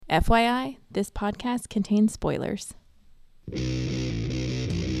FYI, this podcast contains spoilers.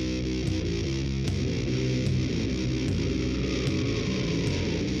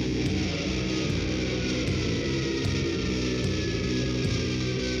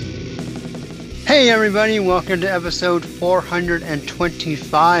 Hey everybody, welcome to episode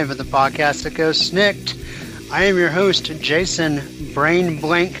 425 of the podcast that goes Snikt. I am your host, Jason Brain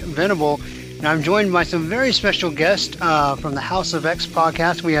Blank Venable, and I'm joined by some very special guests from the House of X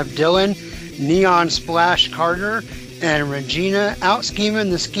podcast. We have Dylan, Neon Splash Carter, and Regina, out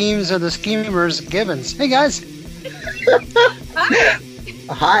scheming the schemes of the schemers, Gibbons. Hey guys!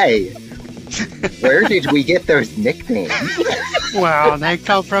 Hi! Where did we get those nicknames? Well, they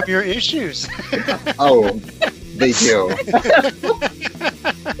come from your issues. Oh, they do.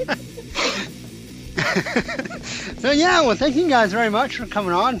 So yeah, well, thank you guys very much for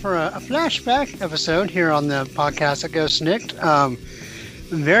coming on for a flashback episode here on the podcast that goes Snikt.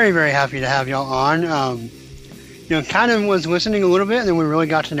 Very, very happy to have y'all on. Kind of was listening a little bit, and then we really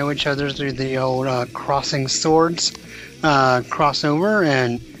got to know each other through the old Crossing Swords crossover,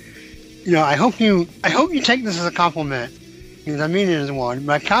 and I hope you take this as a compliment, because I mean it as one.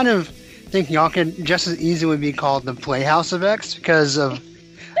 But I kind of think y'all could just as easily be called the Playhouse of X, because of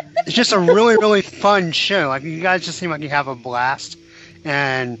it's just a really, really fun show. Like, you guys just seem like you have a blast,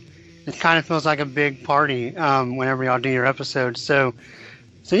 and it kind of feels like a big party whenever y'all do your episodes. So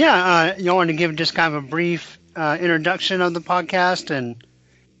yeah, y'all want to give just kind of a brief introduction of the podcast and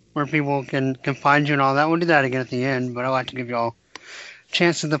where people can find you and all that. We'll do that again at the end, but I'd like to give y'all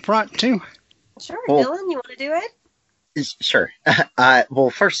chance at the front too. Sure. Well, Dylan, you want to do it? Sure. Well,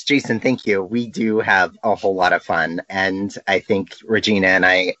 first, Jason, thank you. We do have a whole lot of fun, and I think Regina and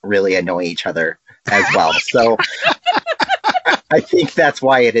I really annoy each other as well. So I think that's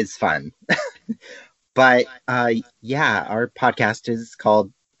why it is fun. But yeah, our podcast is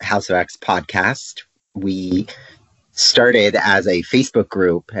called House of X Podcast. We started as a Facebook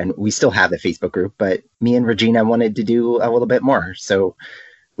group, and we still have the Facebook group, but me and Regina wanted to do a little bit more. So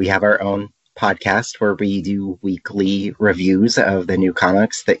we have our own podcast where we do weekly reviews of the new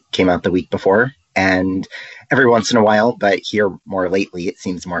comics that came out the week before. And every once in a while, but here more lately, it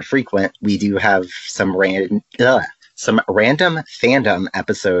seems more frequent, we do have some random fandom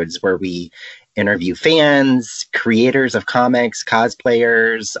episodes where we interview fans, creators of comics,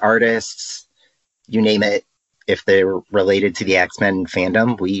 cosplayers, artists, you name it. If they're related to the X-Men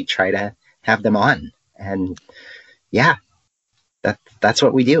fandom, we try to have them on. And yeah, that's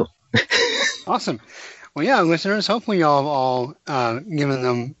what we do. Awesome. Well, yeah, listeners, hopefully y'all have all given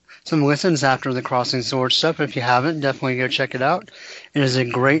them some listens after the Crossing Swords stuff. If you haven't, definitely go check it out. It is a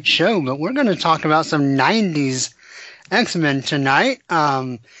great show, but we're going to talk about some 90s X-Men tonight.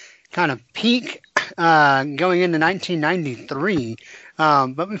 Kind of peak going into 1993.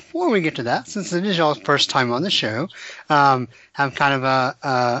 But before we get to that, since it is y'all's first time on the show, have kind of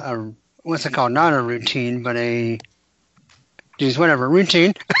a what's it called? Not a routine, but routine.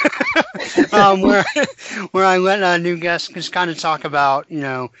 Where I let new guests just kind of talk about,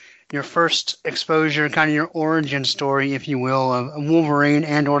 your first exposure, kind of your origin story, if you will, of Wolverine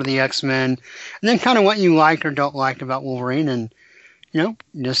and or the X-Men, and then kind of what you like or don't like about Wolverine, and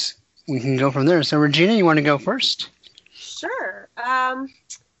just we can go from there. So Regina, you want to go first? Sure.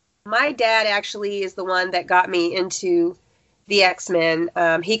 My dad actually is the one that got me into the X-Men.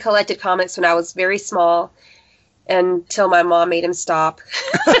 He collected comics when I was very small until my mom made him stop.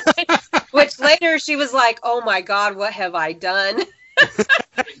 Which later she was like, oh my God, what have I done?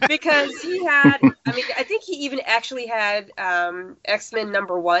 Because he had, I think he even actually had X-Men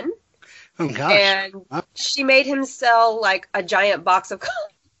 #1. Oh gosh. And she made him sell like a giant box of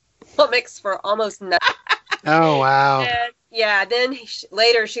comics for almost nothing. Oh, wow. And, yeah, then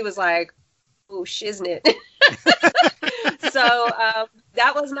later she was like, oh, shiznit. So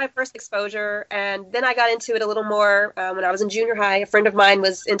that was my first exposure. And then I got into it a little more when I was in junior high. A friend of mine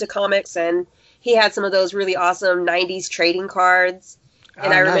was into comics, and he had some of those really awesome 90s trading cards.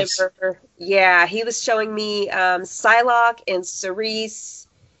 And I remember, he was showing me Psylocke and Cerise.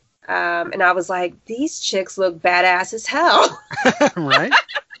 And I was like, these chicks look badass as hell. Right.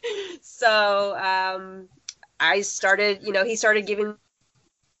 So I started, he started giving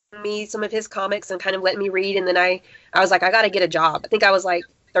me some of his comics and kind of letting me read. And then I was like, I got to get a job. I think I was like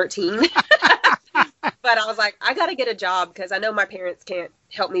 13. But I was like, I got to get a job because I know my parents can't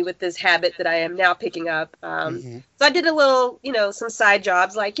help me with this habit that I am now picking up. So I did a little, some side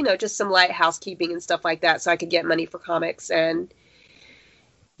jobs, like, just some light housekeeping and stuff like that so I could get money for comics. And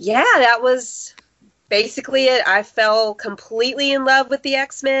yeah, that was basically it. I fell completely in love with the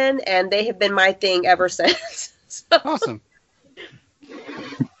X-Men, and they have been my thing ever since. So. Awesome.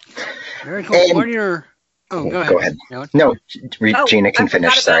 Very cool. And- What are your... Oh, go ahead. Go ahead. Dylan. No, Regina I can forgot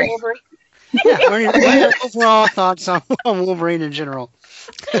finish. about Sorry. Wolverine. Yeah, what are your overall thoughts on Wolverine in general?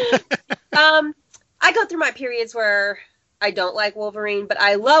 I go through my periods where I don't like Wolverine, but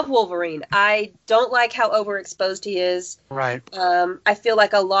I love Wolverine. I don't like how overexposed he is. Right. I feel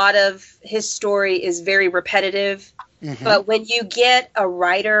like a lot of his story is very repetitive. Mhm. But when you get a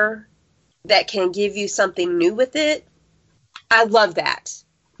writer that can give you something new with it, I love that.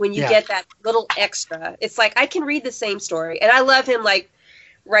 When you Yeah. get that little extra, it's like I can read the same story. And I love him. Like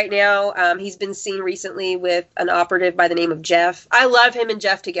right now, he's been seen recently with an operative by the name of Jeff. I love him and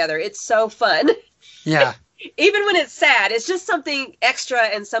Jeff together. It's so fun. Yeah. Even when it's sad, it's just something extra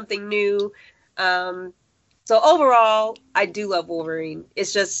and something new. So overall, I do love Wolverine.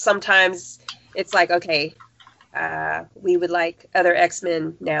 It's just sometimes it's like, okay, we would like other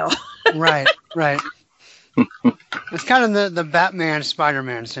X-Men now. Right. It's kind of the Batman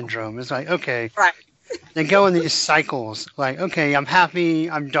Spider-Man syndrome. It's like, okay, Right. they go in these cycles. Like, okay, I'm happy,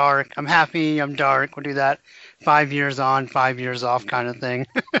 I'm dark. I'm happy, I'm dark. We'll do that 5 years on, 5 years off kind of thing.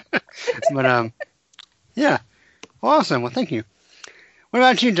 But yeah, awesome. Well, thank you. What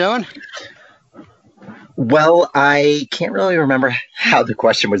about you, Dylan? Well, I can't really remember how the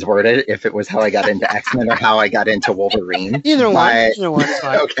question was worded, if it was how I got into X-Men or how I got into Wolverine. Either one. But- Either one's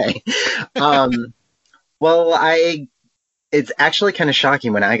fine. Okay. Well, it's actually kind of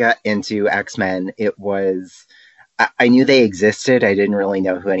shocking. When I got into X-Men, I knew they existed. I didn't really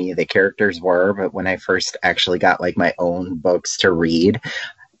know who any of the characters were, but when I first actually got like my own books to read,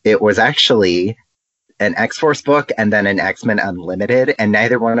 it was actually an X-Force book and then an X-Men Unlimited, and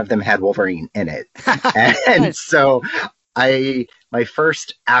neither one of them had Wolverine in it. And so my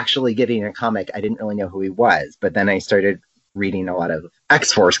first actually getting a comic, I didn't really know who he was, but then I started reading a lot of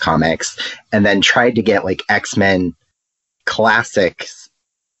X-Force comics and then tried to get like X-Men classics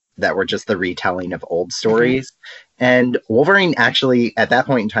that were just the retelling of old stories. And Wolverine actually, at that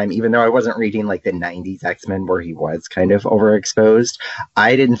point in time, even though I wasn't reading like the 90s X-Men where he was kind of overexposed,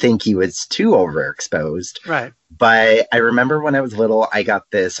 I didn't think he was too overexposed. Right. But I remember when I was little, I got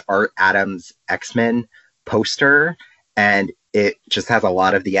this Art Adams X-Men poster, and it just has a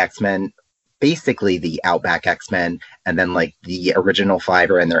lot of the X-Men, basically the Outback X-Men, and then like the original five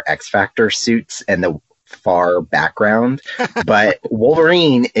are in their X-Factor suits and the far background. But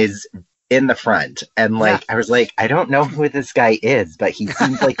Wolverine is in the front, and like I was like, I don't know who this guy is, but he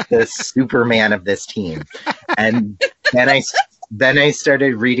seems like the Superman of this team. And then I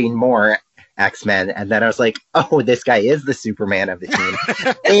started reading more X-Men, and then I was like, oh, this guy is the Superman of the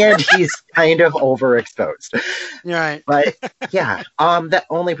team, and he's kind of overexposed. You're right. But yeah, the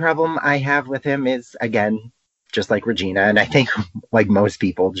only problem I have with him is, again, just like Regina, and I think like most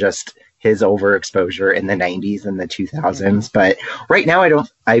people, just his overexposure in the 90s and the 2000s. But right now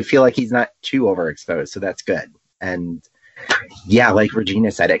I feel like he's not too overexposed, so that's good. And yeah, like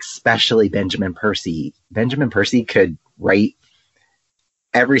Regina said, especially Benjamin Percy. Benjamin Percy could write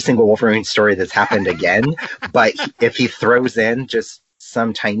every single Wolverine story that's happened again, but if he throws in just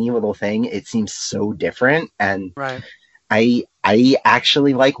some tiny little thing, it seems so different. And Right. I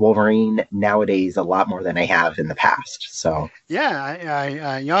actually like Wolverine nowadays a lot more than I have in the past. So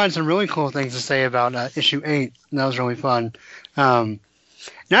Yeah, you had some really cool things to say about issue 8. And that was really fun. Now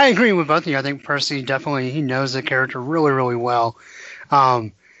I agree with both of you. I think Percy definitely, he knows the character really, really well.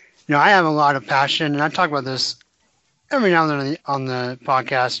 I have a lot of passion, and I talk about this every now and then on the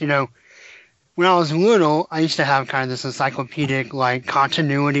podcast. When I was little, I used to have kind of this encyclopedic, like,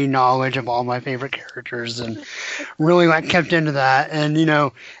 continuity knowledge of all my favorite characters, and really, like, kept into that. And,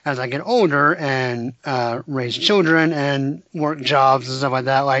 as I get older and raise children and work jobs and stuff like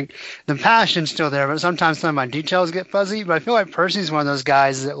that, like, the passion's still there, but sometimes some of my details get fuzzy. But I feel like Percy's one of those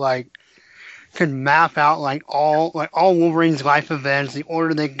guys that, like, could map out, all Wolverine's life events, the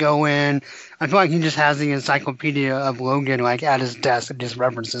order they go in. I feel like he just has the Encyclopedia of Logan, like, at his desk and just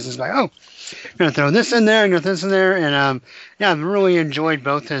references. It's like, oh, I'm going to throw this in there and throw this in there. And, I've really enjoyed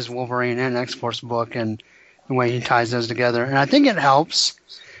both his Wolverine and X-Force book and the way he ties those together. And I think it helps.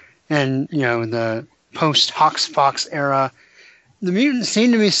 And, the post-Hawks Fox era, the mutants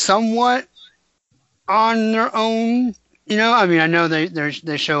seem to be somewhat on their own. I know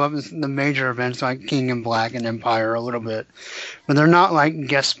they show up in the major events like King in Black and Empire a little bit, but they're not like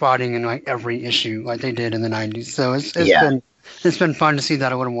guest spotting in like every issue like they did in the 90s. So it's been fun to see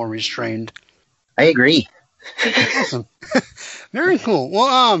that a little more restrained. I agree. Awesome. Very cool.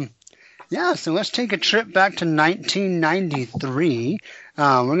 Well, so let's take a trip back to 1993.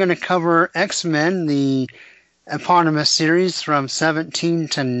 We're going to cover X-Men, the eponymous series from 17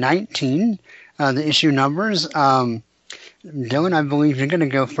 to 19, the issue numbers. Dylan, I believe you're going to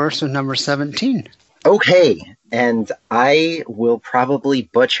go first with number 17. Okay, and I will probably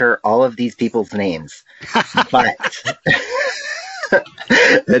butcher all of these people's names, but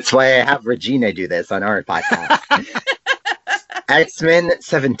that's why I have Regina do this on our podcast. X-Men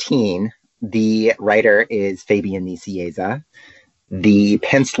 17, the writer is Fabian Nicieza, the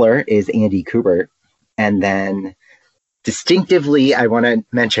penciler is Andy Kubert, and then distinctively, I want to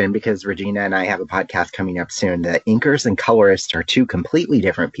mention, because Regina and I have a podcast coming up soon, the inkers and colorists are two completely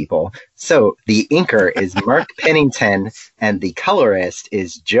different people. So the inker is Mark Pennington, and the colorist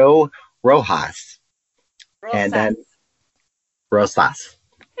is Joe Rojas. And then Rosas.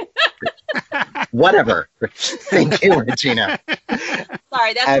 Whatever. Thank you, Regina.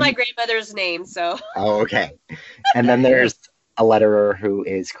 Sorry, that's my grandmother's name. So. Oh, okay. And then there's a letterer who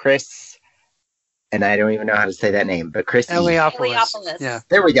is Chris. And I don't even know how to say that name, but Chris Eliopoulos. Yeah.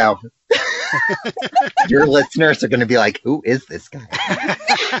 There we go. Your listeners are going to be like, who is this guy?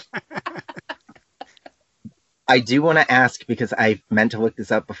 I do want to ask, because I meant to look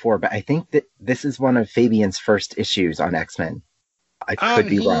this up before, but I think that this is one of Fabian's first issues on X-Men. I could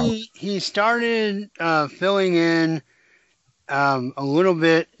be wrong. He started filling in a little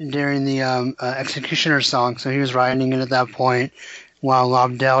bit during the Executioner song, so he was writing it at that point, while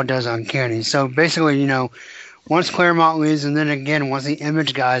Lobdell does Uncanny. So basically, once Claremont leaves, and then again, once the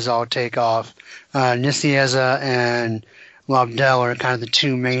Image guys all take off, Nicieza and Lobdell are kind of the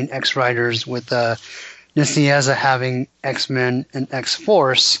two main X-writers, with Nicieza having X-Men and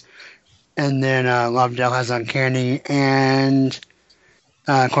X-Force, and then Lobdell has Uncanny, and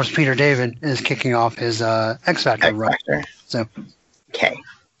of course Peter David is kicking off his X-Factor run. So, okay.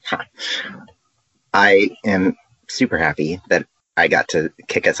 Huh. I am super happy that I got to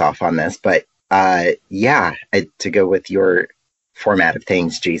kick us off on this, but to go with your format of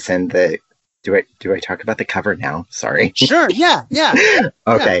things, Jason, do I talk about the cover now? Sorry. Sure. Yeah.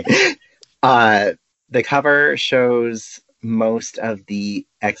 Okay. Yeah. The cover shows most of the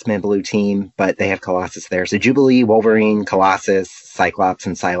X-Men Blue team, but they have Colossus there. So Jubilee, Wolverine, Colossus, Cyclops,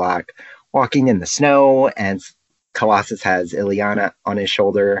 and Psylocke walking in the snow, and Colossus has Illyana on his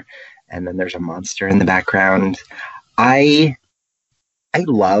shoulder, and then there's a monster in the background. I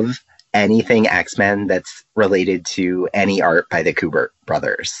love anything X-Men that's related to any art by the Kubert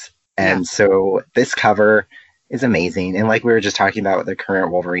brothers. And so this cover is amazing. And like we were just talking about with the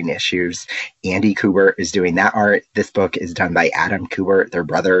current Wolverine issues, Andy Kubert is doing that art. This book is done by Adam Kubert. They're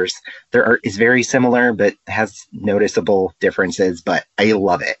brothers. Their art is very similar, but has noticeable differences, but I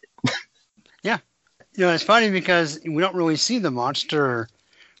love it. Yeah. It's funny because we don't really see the monster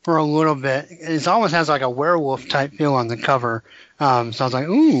for a little bit. It almost has like a werewolf type feel on the cover. So I was like,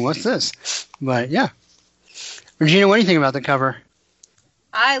 ooh, what's this? But yeah. Regina, what do you think about the cover?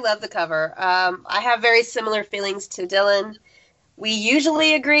 I love the cover. I have very similar feelings to Dylan. We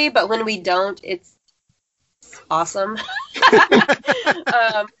usually agree, but when we don't, it's awesome.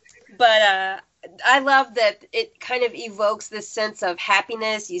 But I love that it kind of evokes this sense of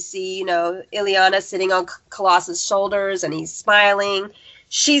happiness. You see, Illyana sitting on Colossus' shoulders, and he's smiling.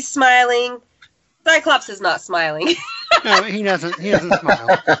 She's smiling. Cyclops is not smiling. No, he doesn't smile.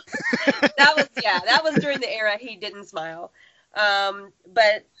 That was during the era he didn't smile.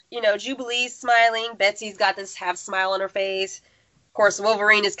 But Jubilee's smiling. Betsy's got this half smile on her face. Of course,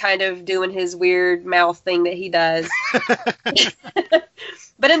 Wolverine is kind of doing his weird mouth thing that he does.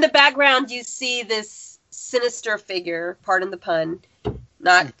 But in the background, you see this sinister figure, pardon the pun,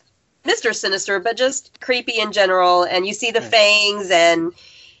 not Mr. Sinister, but just creepy in general. And you see the fangs, and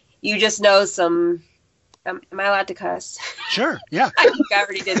you just know some... am I allowed to cuss? Sure, yeah. I think I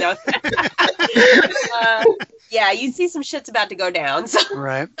already did know that. You see some shit's about to go down. So.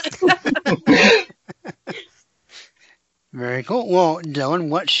 Right. Very cool. Well, Dylan,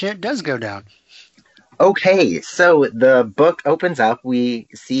 what shit does go down? Okay, so the book opens up. We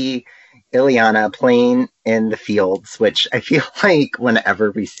see Illyana playing in the fields, which I feel like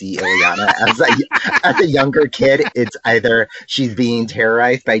whenever we see Illyana as a younger kid, it's either she's being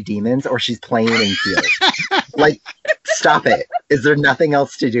terrorized by demons or she's playing in fields. Like, stop it. Is there nothing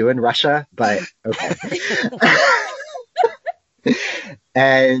else to do in Russia? But okay.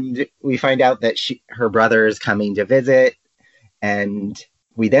 And we find out that her brother is coming to visit, and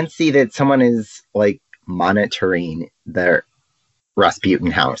we then see that someone is like monitoring the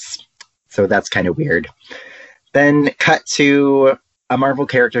Rasputin house. So that's kind of weird. Then cut to a Marvel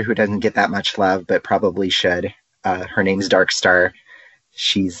character who doesn't get that much love, but probably should. Her name's Darkstar.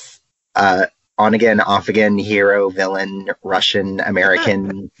 She's on again, off again hero, villain, Russian,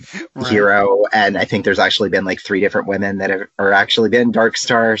 American hero. And I think there's actually been like 3 different women that are actually been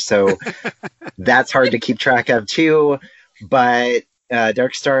Darkstar. So that's hard to keep track of too. But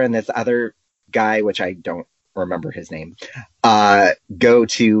Darkstar and this other guy, which I don't remember his name, go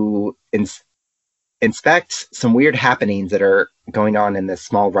to inspect some weird happenings that are going on in this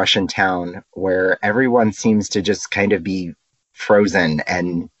small Russian town where everyone seems to just kind of be frozen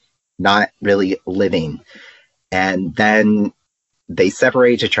and not really living. And then they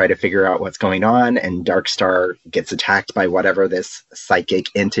separate to try to figure out what's going on, and Darkstar gets attacked by whatever this psychic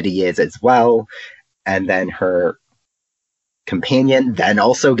entity is as well. And then her companion then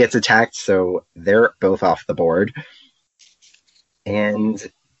also gets attacked, so they're both off the board. And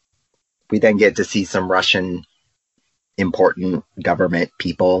we then get to see some Russian important government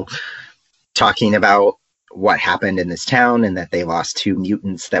people talking about what happened in this town and that they lost 2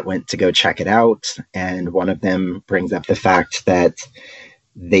 mutants that went to go check it out. And one of them brings up the fact that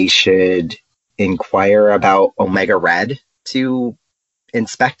they should inquire about Omega Red to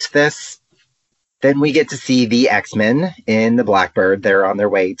inspect this. Then we get to see the X-Men in the Blackbird. They're on their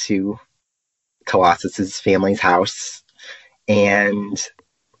way to Colossus's family's house, and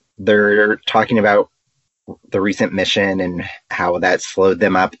they're talking about the recent mission and how that slowed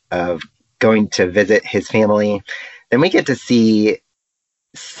them up of going to visit his family. Then we get to see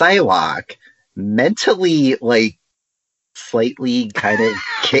Psylocke mentally, like, slightly kind of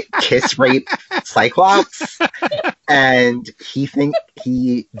kiss rape Cyclops, and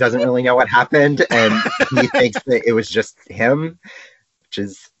he doesn't really know what happened, and he thinks that it was just him, which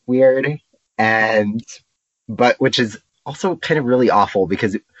is weird, but which is also kind of really awful,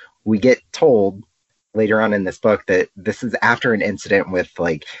 because we get told later on in this book that this is after an incident with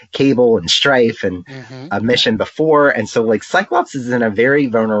like Cable and Strife and a mission before, and so like Cyclops is in a very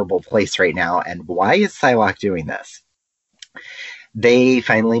vulnerable place right now. And why is Psylocke doing this? They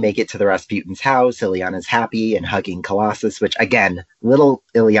finally make it to the Rasputin's house. Illyana's happy and hugging Colossus, which, again, little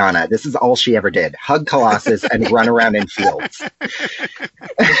Illyana, this is all she ever did. Hug Colossus and run around in fields.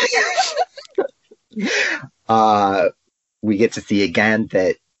 We get to see again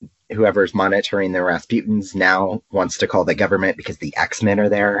that whoever's monitoring the Rasputins now wants to call the government because the X-Men are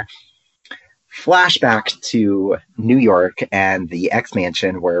there. Flashback to New York and the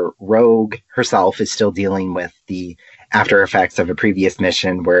X-Mansion, where Rogue herself is still dealing with the after effects of a previous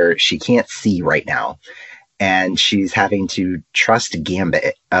mission where she can't see right now. And she's having to trust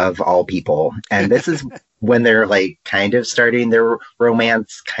Gambit, of all people. And this is when they're like kind of starting their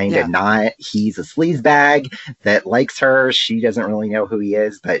romance, kind of not. He's a sleazebag that likes her. She doesn't really know who he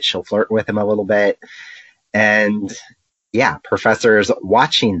is, but she'll flirt with him a little bit. And yeah, Professor's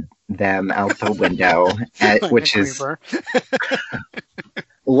watching them out the window, which is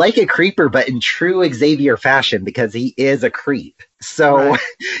like a creeper, but in true Xavier fashion, because he is a creep. So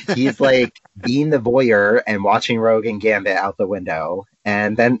he's like being the voyeur and watching Rogue and Gambit out the window.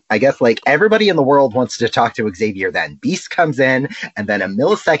 And then I guess like everybody in the world wants to talk to Xavier then. Beast comes in, and then a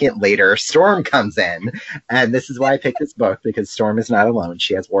millisecond later, Storm comes in. And this is why I picked this book, because Storm is not alone.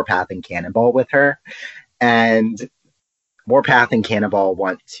 She has Warpath and Cannonball with her. And Warpath and Cannonball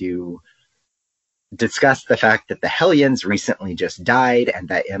want to discuss the fact that the Hellions recently just died and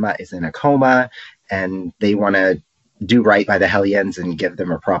that Emma is in a coma, and they want to do right by the Hellions and give them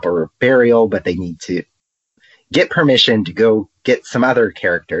a proper burial, but they need to get permission to go get some other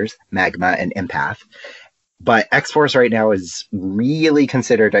characters, Magma and Empath. But X-Force right now is really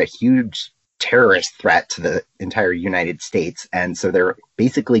considered a huge terrorist threat to the entire United States, and so they're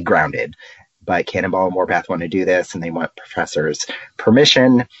basically grounded. But Cannonball and Warpath want to do this, and they want Professor's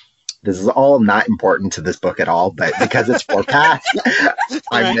permission. This is all not important to this book at all, but because it's Warpath,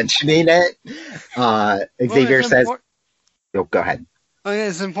 I'm mentioning it. Xavier says, go ahead. Well,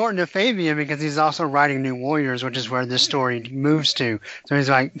 it's important to Fabian because he's also writing New Warriors, which is where this story moves to. So he's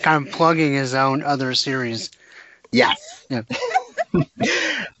like kind of plugging his own other series. Yes. Yeah.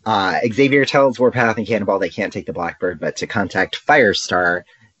 Xavier tells Warpath and Cannonball they can't take the Blackbird, but to contact Firestar.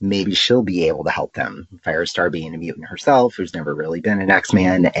 Maybe she'll be able to help them. Firestar being a mutant herself, who's never really been an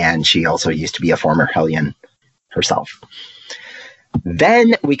X-Man, and she also used to be a former Hellion herself.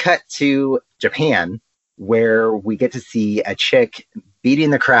 Then we cut to Japan, where we get to see a chick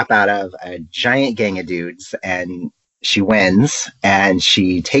beating the crap out of a giant gang of dudes, and she wins, and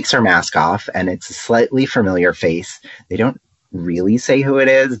she takes her mask off, and it's a slightly familiar face. They don't really say who it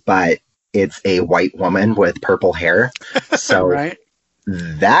is, but it's a white woman with purple hair. So right.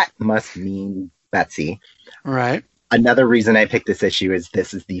 That must mean Betsy. Right. Another reason I picked this issue is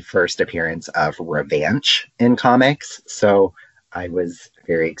this is the first appearance of Revenge in comics. So I was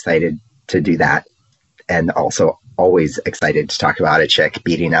very excited to do that. And also always excited to talk about a chick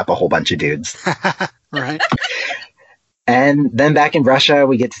beating up a whole bunch of dudes. Right. And then back in Russia,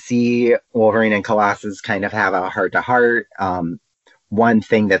 we get to see Wolverine and Colossus kind of have a heart-to-heart. One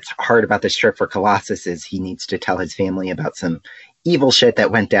thing that's hard about this trip for Colossus is he needs to tell his family about some evil shit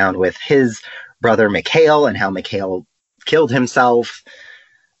that went down with his brother Mikhail and how Mikhail killed himself.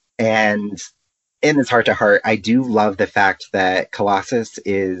 And in this heart-to-heart, I do love the fact that Colossus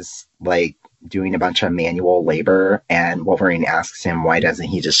is like doing a bunch of manual labor, and Wolverine asks him why doesn't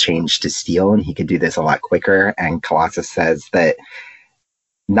he just change to steel and he could do this a lot quicker. And Colossus says that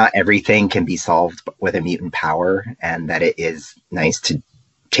not everything can be solved with a mutant power, and that it is nice to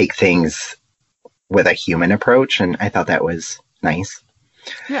take things with a human approach. And I thought that was nice.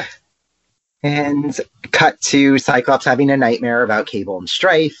 Yeah. And cut to Cyclops having a nightmare about Cable and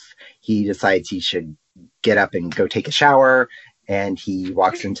Strife. He decides he should get up and go take a shower, and he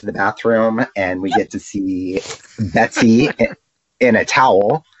walks into the bathroom, and we get to see Betsy in a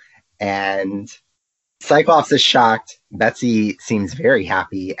towel, and Cyclops is shocked. Betsy seems very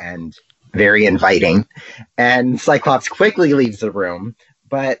happy and very inviting, and Cyclops quickly leaves the room,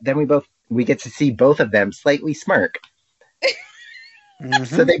 but then we get to see both of them slightly smirk. Mm-hmm.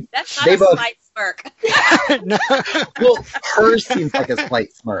 So That's not they a both slight smirk. No. well, hers seems like a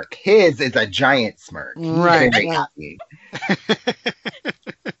slight smirk. His is a giant smirk. He's Right. very happy.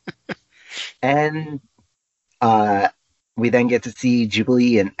 And we then get to see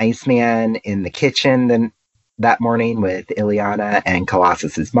Jubilee and Iceman in the kitchen then that morning with Ileana and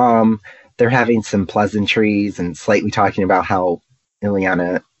Colossus's mom. They're having some pleasantries and slightly talking about how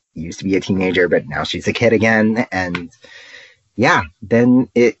Ileana used to be a teenager, but now she's a kid again. And yeah, then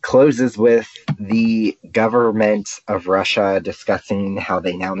it closes with the government of Russia discussing how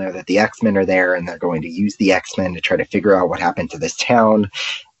they now know that the X-Men are there, and they're going to use the X-Men to try to figure out what happened to this town.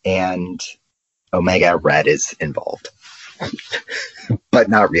 And Omega Red is involved. But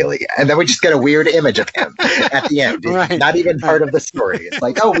not really. And then we just get a weird image of him at the end. It's Right. not even part of the story. It's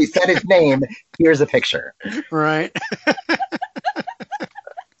like, oh, we said his name. Here's a picture. Right.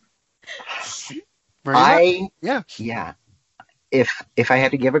 Very much. Yeah. Yeah. If I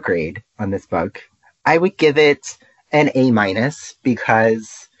had to give a grade on this book, I would give it an A-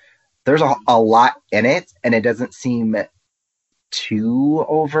 because there's a lot in it, and it doesn't seem too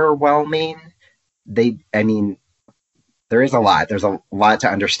overwhelming. There is a lot. There's a lot to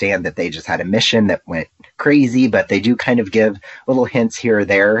understand that they just had a mission that went crazy, but they do kind of give little hints here or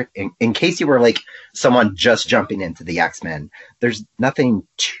there. In case you were like someone just jumping into the X-Men, there's nothing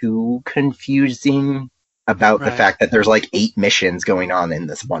too confusing about the Right. fact that there's like 8 missions going on in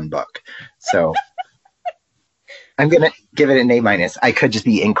this one book. So I'm going to give it an A-. I could just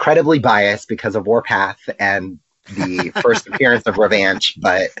be incredibly biased because of Warpath and the first appearance of Revanche,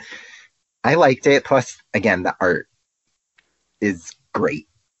 but I liked it. Plus, again, the art is great.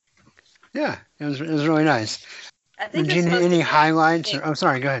 Yeah. It was really nice. I think it's Regina, supposed any to be highlights? Oh,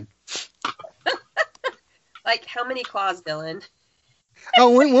 sorry. Go ahead. like how many claws, Dylan?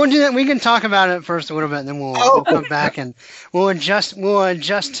 Oh, we'll do that. We can talk about it first a little bit, and then we'll come back and we'll adjust and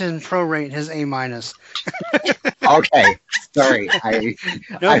prorate his A-. Okay, sorry, I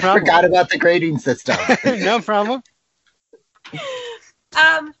No problem. forgot about the grading system. No problem.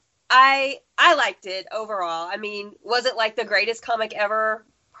 I liked it overall. I mean, was it like the greatest comic ever?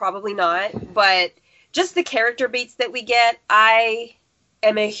 Probably not. But just the character beats that we get, I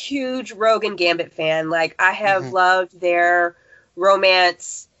am a huge Rogue and Gambit fan. Like, I have loved their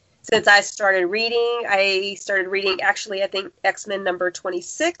romance since I started reading. I started reading, actually, I think X-Men number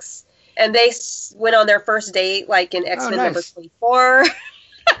 26. And they went on their first date, like, in X-Men nice. number 24.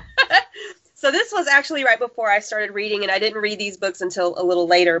 So this was actually right before I started reading, and I didn't read these books until a little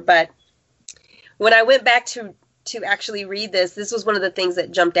later. But when I went back to actually read this was one of the things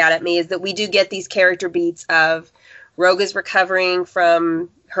that jumped out at me, is that we do get these character beats of Rogue is recovering from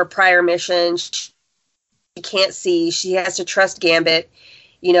her prior mission. She can't see. She has to trust Gambit.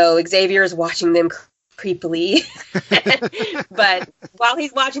 You know, Xavier is watching them creepily. But while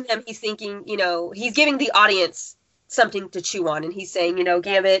he's watching them, he's thinking, you know, he's giving the audience something to chew on. And he's saying, you know,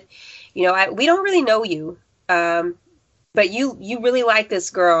 Gambit, you know, we don't really know you. But you really like this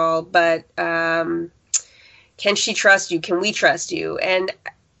girl, but can she trust you? Can we trust you? And,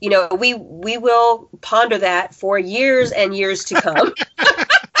 you know, we will ponder that for years and years to come.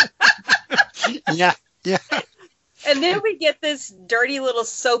 Yeah. And then we get this dirty little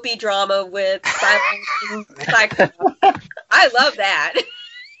soapy drama with Cyclops. I love that.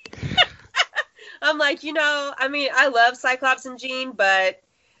 I'm like, you know, I mean, I love Cyclops and Jean, but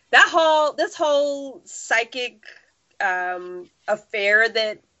this whole psychic affair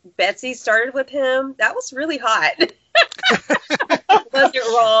that Betsy started with him, that was really hot. Was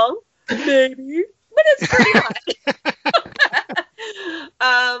it wrong? Maybe. it's pretty hot.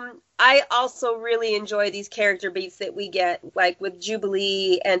 I also really enjoy these character beats that we get, like with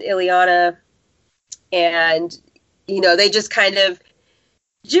Jubilee and Ileana. And, they just kind of,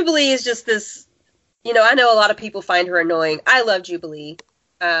 Jubilee is just this, I know a lot of people find her annoying. I love Jubilee.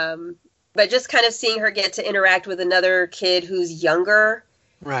 But just kind of seeing her get to interact with another kid who's younger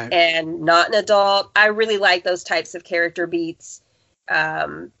Right. and not an adult, I really like those types of character beats.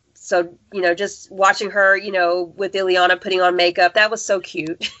 So, just watching her, with Ileana putting on makeup, that was so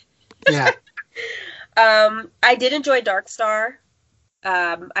cute. Yeah. I did enjoy Darkstar.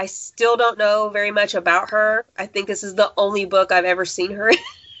 I still don't know very much about her. I think this is the only book I've ever seen her in.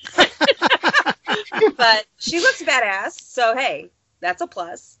 But she looks badass, so hey, that's a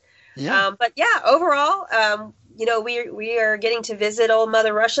plus. Yeah. But yeah, overall, we are getting to visit old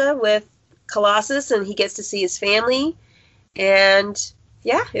Mother Russia with Colossus, and he gets to see his family. And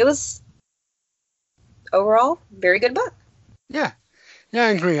yeah, it was overall very good book. Yeah. Yeah, I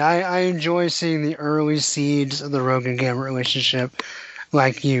agree. I enjoy seeing the early seeds of the Rogue and Gambit relationship.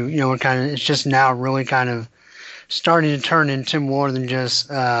 Like it's just now really kind of starting to turn into more than just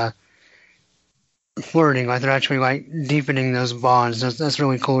flirting. Like they're actually like deepening those bonds. That's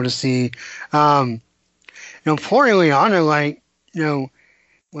really cool to see. Poor Ileana,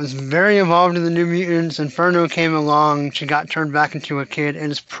 was very involved in the New Mutants. Inferno came along. She got turned back into a kid,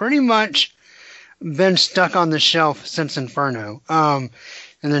 and it's pretty much been stuck on the shelf since Inferno. And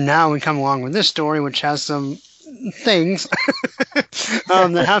then now we come along with this story, which has some things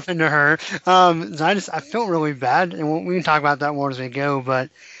that happened to her. So I felt really bad, and we can talk about that more as we go. But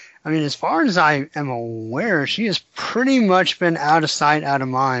I mean, as far as I am aware, she has pretty much been out of sight, out of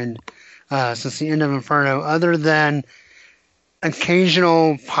mind since the end of Inferno, other than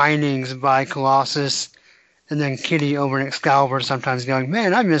occasional pinings by Colossus and then Kitty over in Excalibur sometimes going,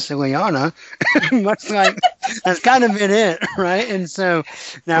 man, I miss Ileana. Much like that's kind of been it, right? And so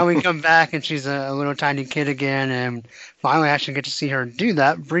now we come back and she's a little tiny kid again, and finally I actually get to see her do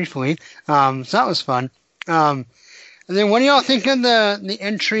that briefly. So that was fun. And then what do y'all think of the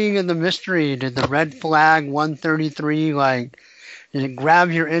intrigue and the mystery? Did the red flag 133, did it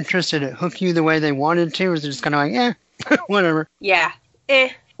grab your interest? Did it hook you the way they wanted to? Or was it just kind of whatever? Yeah,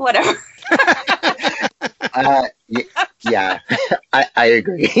 whatever. Yeah, I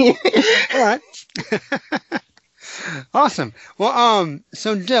agree. All right. Awesome. Well,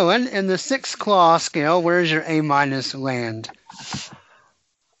 so Dylan, in the 6 claw scale, where's your A- land?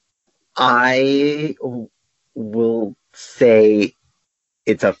 I will say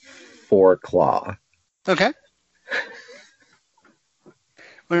it's a 4 claw. Okay.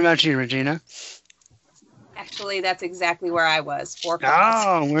 What about you, Regina? Actually, that's exactly where I was. 4 claws.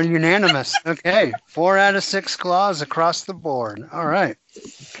 Oh, we're unanimous. Okay. 4 out of 6 claws across the board. All right.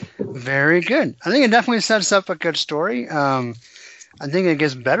 Very good. I think it definitely sets up a good story. I think it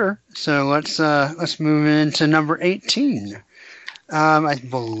gets better. So let's move into number 18. I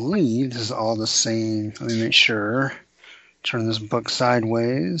believe this is all the same. Let me make sure. Turn this book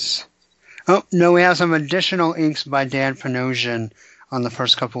sideways. Oh, no, we have some additional inks by Dan Panosian on the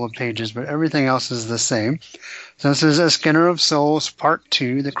first couple of pages, but everything else is the same. So this is A Skinner of Souls, Part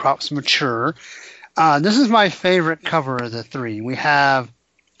 2, The Crops Mature. This is my favorite cover of the 3. We have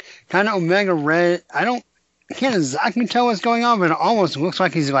kind of Omega Red. I can't exactly tell what's going on, but it almost looks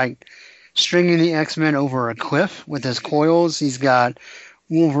like he's stringing the X-Men over a cliff with his coils. He's got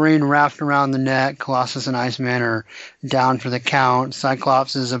Wolverine wrapped around the neck. Colossus and Iceman are down for the count.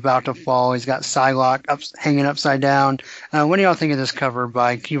 Cyclops is about to fall. He's got Psylocke hanging upside down. What do y'all think of this cover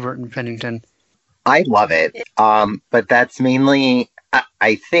by Kubert and Pennington? I love it. But that's mainly,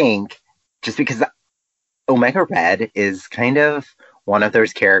 I think, just because Omega Red is kind of one of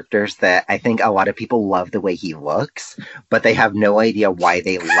those characters that I think a lot of people love the way he looks, but they have no idea why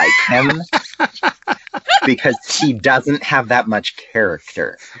they like him. Because he doesn't have that much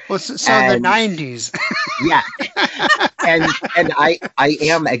character. Well, so the 90s. Yeah. And I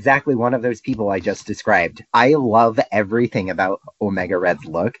am exactly one of those people I just described. I love everything about Omega Red's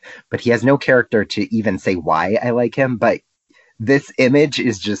look, but he has no character to even say why I like him. But this image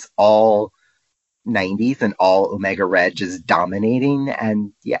is just all 90s and all Omega Red just dominating.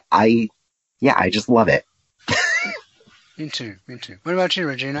 And I just love it. Me too. What about you,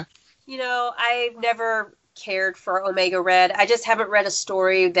 Regina? I've never cared for Omega Red. I just haven't read a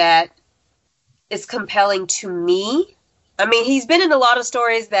story that is compelling to me. I mean, he's been in a lot of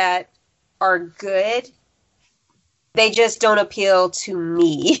stories that are good. They just don't appeal to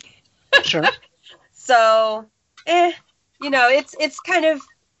me. Sure. So, it's kind of,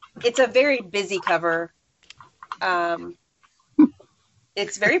 it's a very busy cover.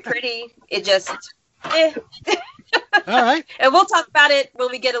 It's very pretty. It just, Eh. All right. And we'll talk about it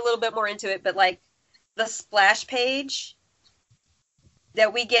when we get a little bit more into it, but like the splash page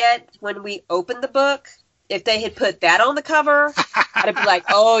that we get when we open the book, if they had put that on the cover, I'd be like,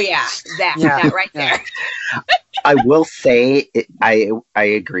 oh yeah, that right there. I will say, I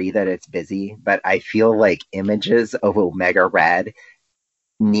agree that it's busy, but I feel like images of Omega Red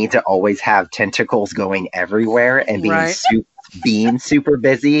need to always have tentacles going everywhere and being super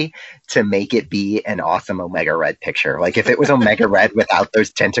busy to make it be an awesome Omega Red picture. Like if it was Omega Red without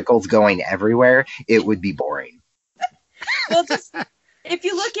those tentacles going everywhere, it would be boring. Well, just if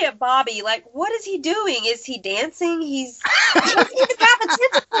you look at Bobby, like what is he doing? Is he dancing? He doesn't even have a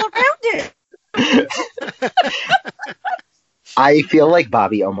tentacle around it. I feel like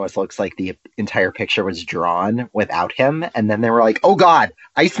Bobby almost looks like the entire picture was drawn without him, and then they were like, "Oh God,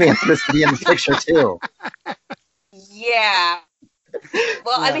 Iceman's supposed to be in the picture too." Yeah.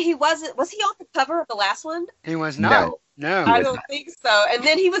 Well, Yeah. I mean, he wasn't. Was he on the cover of the last one? He was not. No. I don't think so. And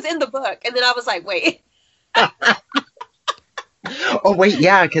then he was in the book, and then I was like, wait. Oh wait,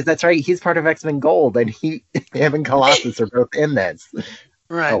 yeah, because that's right. He's part of X-Men Gold, and him and Colossus are both in this.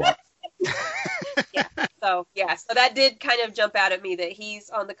 Right. Oh, well. So that did kind of jump out at me that he's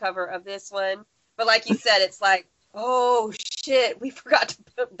on the cover of this one. But like you said, it's like, oh shit, we forgot to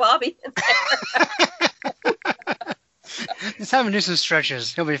put Bobby in there. Just have him do some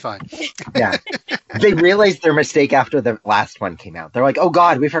stretches. He'll be fine. Yeah. They realized their mistake after the last one came out. They're like, oh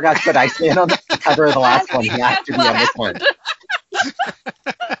God, we forgot to put Iceman on the cover of the last one. He has to be on this one.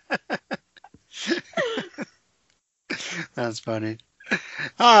 That's funny.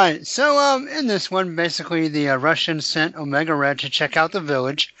 All right, so in this one, basically the Russians sent Omega Red to check out the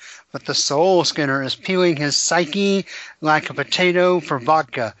village, but the Soul Skinner is peeling his psyche like a potato for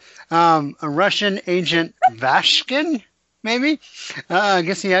vodka. A Russian agent, Vashkin, maybe,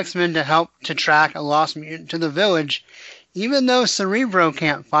 gets the X-Men to help to track a lost mutant to the village, even though Cerebro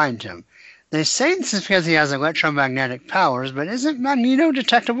can't find him. They say this is because he has electromagnetic powers, but isn't Magneto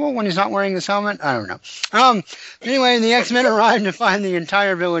detectable when he's not wearing his helmet? I don't know. Anyway, the X-Men arrive to find the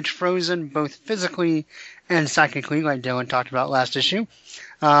entire village frozen, both physically and psychically, like Dylan talked about last issue.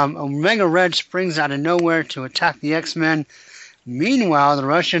 Omega Red springs out of nowhere to attack the X-Men. Meanwhile, the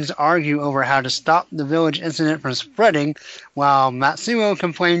Russians argue over how to stop the village incident from spreading, while Matsuo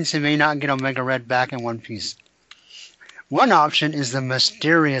complains he may not get Omega Red back in one piece. One option is the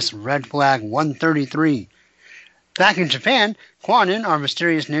mysterious Red Flag 133. Back in Japan, Quanin, our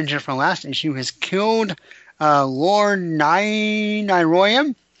mysterious ninja from last issue, has killed Lord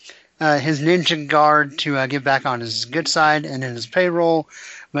Nairoyam, his ninja guard, to get back on his good side and in his payroll,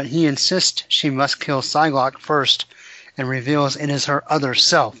 but he insists she must kill Psylocke first and reveals it is her other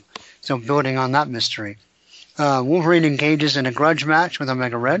self, so building on that mystery. Wolverine engages in a grudge match with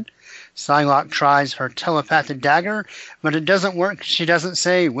Omega Red. Psylocke tries her telepathic dagger, but it doesn't work. She doesn't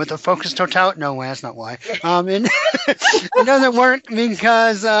say, with a focus total. No, that's not why. It doesn't work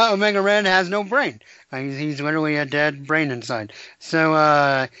because Omega Red has no brain. He's literally a dead brain inside.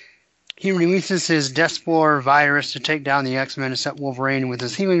 So he releases his Despore virus to take down the X-Men except Wolverine with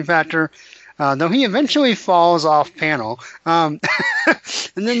his healing factor, though he eventually falls off panel. And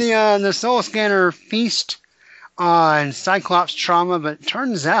then the Soul Scanner feasts on Cyclops' trauma, but it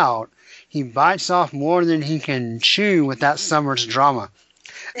turns out he bites off more than he can chew with that summer's drama.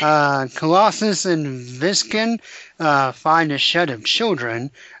 Colossus and Viskin find a shed of children,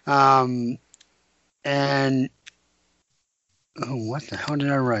 and what the hell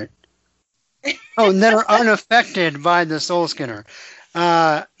did I write? Oh, that are unaffected by the Soul Skinner.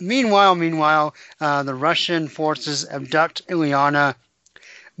 Meanwhile, the Russian forces abduct Illyana,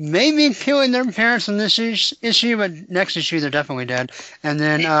 maybe killing their parents in this issue, but next issue they're definitely dead. And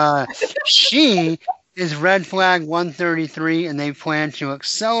then she is Red Flag 133, and they plan to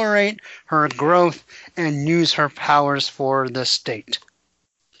accelerate her growth and use her powers for the state.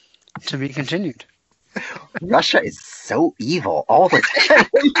 To be continued. Russia is so evil all the time.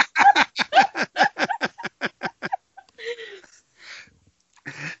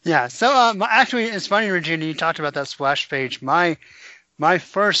 Yeah, so actually, it's funny, Regina, you talked about that splash page. My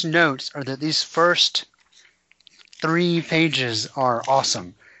first notes are that these first 3 pages are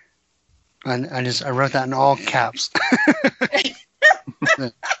awesome. And I wrote that in all caps.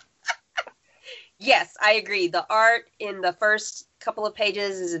 Yes, I agree. The art in the first couple of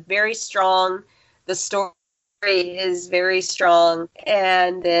pages is very strong. The story is very strong.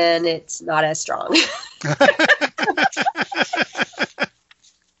 And then it's not as strong.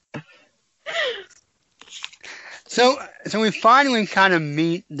 So we finally kind of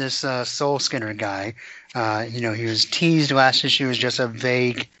meet this Soul Skinner guy. He was teased last issue as just a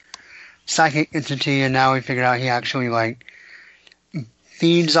vague psychic entity, and now we figured out he actually like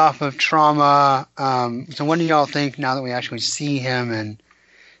feeds off of trauma. So what do y'all think now that we actually see him and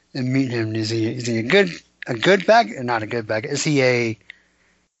meet him? Is he a good bad, not a good bad? Is he a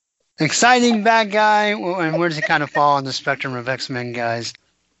exciting bad guy, and where does he kind of fall on the spectrum of X-Men guys?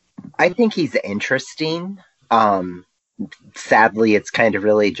 I think he's interesting. Sadly, it's kind of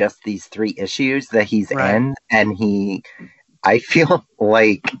really just these 3 issues that he's in, and I feel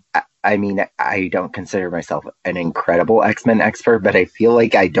like, I mean, I don't consider myself an incredible X-Men expert, but I feel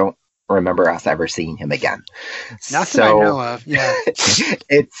like I don't remember us ever seeing him again. Not that I know of, yeah.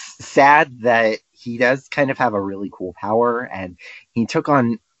 It's sad that he does kind of have a really cool power, and he took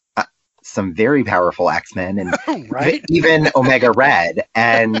on some very powerful X-Men, and even Omega Red,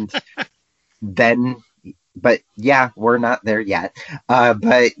 and then... But yeah, we're not there yet.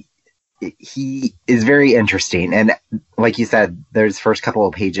 But he is very interesting. And like you said, those first couple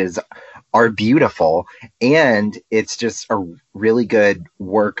of pages are beautiful. And it's just a really good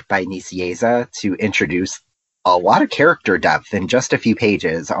work by Nicieza to introduce a lot of character depth in just a few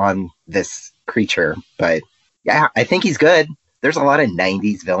pages on this creature. But yeah, I think he's good. There's a lot of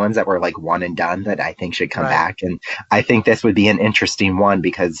 90s villains that were like one and done that I think should come back. And I think this would be an interesting one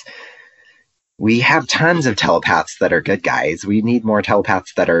because we have tons of telepaths that are good guys. We need more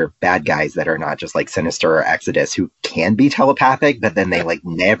telepaths that are bad guys that are not just like Sinister or Exodus, who can be telepathic, but then they like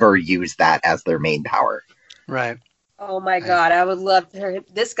never use that as their main power. Right. Oh my God, I would love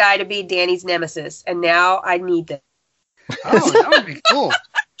this guy to be Danny's nemesis, and now I need this. Oh, that would be cool.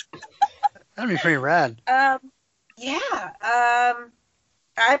 That'd be pretty rad. I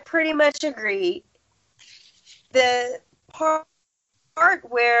pretty much agree. The part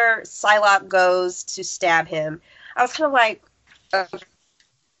where Psylocke goes to stab him, I was kind of like,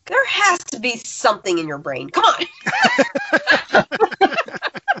 there has to be something in your brain. Come on.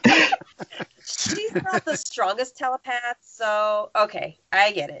 She's not the strongest telepath, so okay,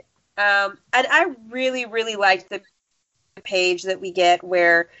 I get it. And I really, really liked the page that we get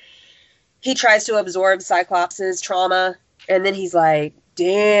where he tries to absorb Cyclops' trauma, and then he's like,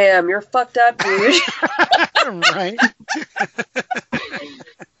 damn, you're fucked up, dude. Right.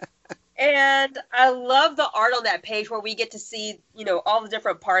 And I love the art on that page where we get to see, you know, all the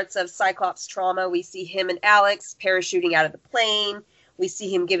different parts of Cyclops' trauma. We see him and Alex parachuting out of the plane. We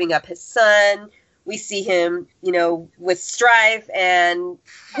see him giving up his son. We see him, you know, with Strife. And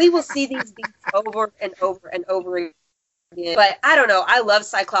we will see these beats over and over and over again. But I don't know. I love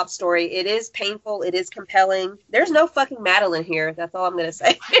Cyclops' story. It is painful. It is compelling. There's no fucking Madeline here. That's all I'm going to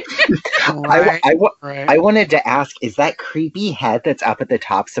say. Right. I wanted to ask, is that creepy head that's up at the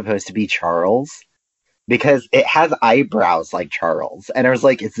top supposed to be Charles? Because it has eyebrows like Charles. And I was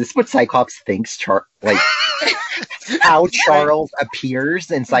like, is this what Cyclops thinks how Charles appears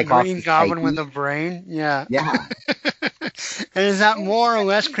in Cyclops' Green Goblin with a brain? Yeah. Yeah. And is that more or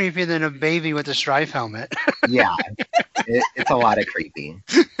less creepy than a baby with a Strife helmet? Yeah. It's a lot of creepy.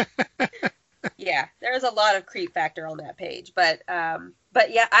 Yeah, there's a lot of creep factor on that page. But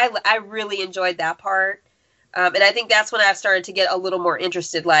yeah, I really enjoyed that part. And I think that's when I started to get a little more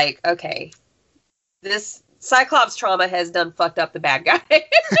interested. Like, okay, this Cyclops trauma has done fucked up the bad guy.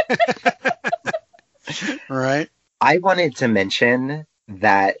 Right. I wanted to mention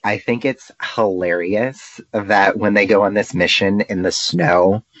that I think it's hilarious that when they go on this mission in the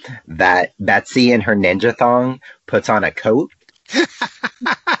snow, that Betsy in her ninja thong puts on a coat.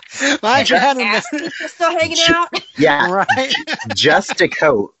 Like still hanging out. Yeah, right. Just a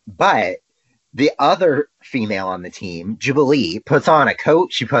coat. But the other female on the team, Jubilee, puts on a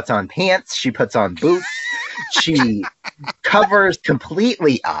coat. She puts on pants. She puts on boots. She covers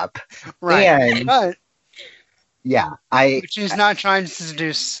completely up. Right. And but yeah, she's not trying to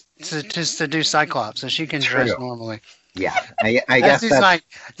seduce Cyclops, so she can dress normally. Yeah, I guess that's like,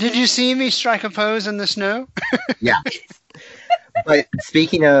 did you see me strike a pose in the snow? Yeah. But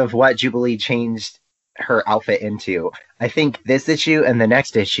speaking of what Jubilee changed her outfit into, I think this issue and the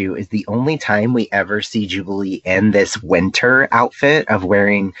next issue is the only time we ever see Jubilee in this winter outfit of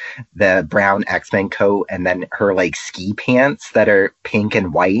wearing the brown X-Men coat and then her like ski pants that are pink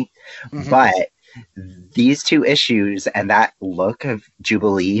and white. Mm-hmm. But these 2 issues and that look of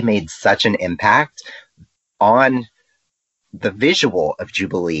Jubilee made such an impact on the visual of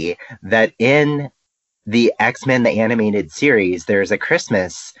Jubilee that in the X-Men, the animated series, there's a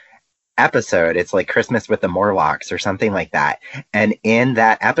Christmas episode. It's like Christmas with the Morlocks or something like that. And in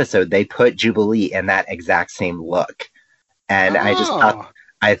that episode, they put Jubilee in that exact same look. And I just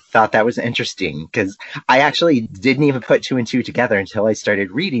I thought that was interesting because I actually didn't even put two and two together until I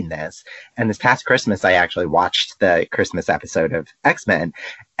started reading this. And this past Christmas, I actually watched the Christmas episode of X-Men.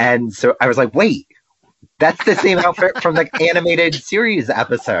 And so I was like, wait, that's the same outfit from the animated series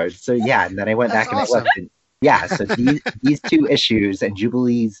episode. So yeah, and then I went That's back and awesome. I looked. And yeah, so these two issues and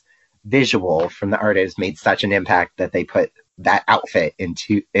Jubilee's visual from the artist made such an impact that they put that outfit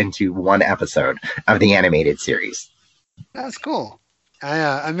into one episode of the animated series. That's cool.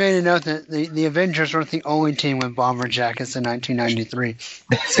 I made a note that the Avengers weren't the only team with bomber jackets in 1993.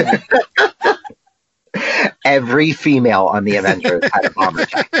 Every female on the Avengers had a bomber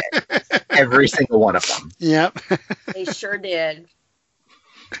jacket. Every single one of them. Yep. They sure did.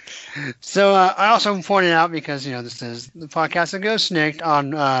 So I also pointed out, because this is the podcast that goes snicked,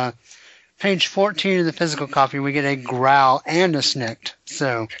 on page 14 of the physical copy, we get a growl and a snicked.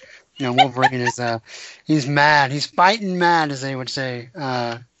 So Wolverine is he's mad. He's fighting mad, as they would say,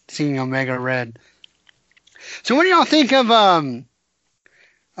 seeing Omega Red. So what do y'all think of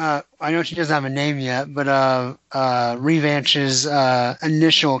I know she doesn't have a name yet, but Revanch's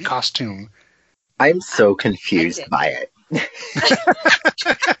initial costume? I'm so confused by it.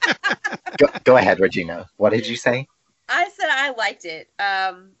 Go ahead, Regina. What did you say? I said I liked it.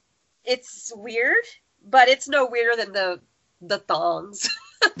 It's weird, but it's no weirder than the thongs.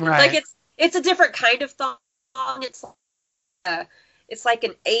 Right. Like it's a different kind of thong. It's like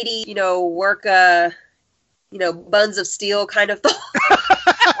an 80, work buns of steel kind of thong.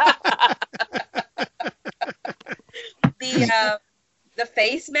 The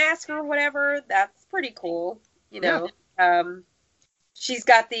face mask or whatever, that's pretty cool. She's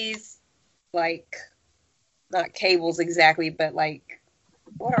got these, like, not cables exactly, but like,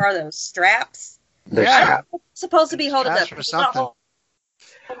 what are those, straps? They're Yeah. strapped. Supposed to be holding Straps up. or something.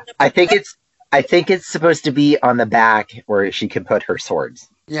 I think it's supposed to be on the back where she can put her swords.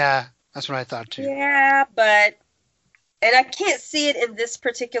 Yeah, that's what I thought too. Yeah, and I can't see it in this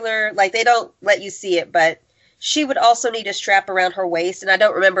particular, like, they don't let you see it, but she would also need a strap around her waist, and I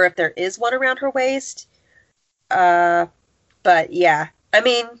don't remember if there is one around her waist. But yeah, I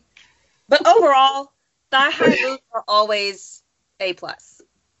mean, but overall, thigh-high boots are always A+.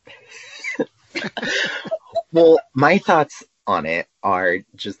 Well, my thoughts on it are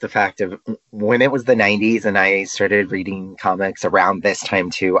just the fact of when it was the 90s and I started reading comics around this time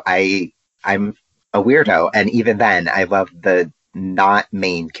too, I'm a weirdo. And even then, I loved the not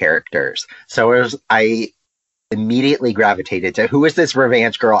main characters. So I immediately gravitated to, who is this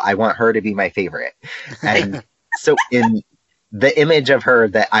Revenge girl? I want her to be my favorite. And so in the image of her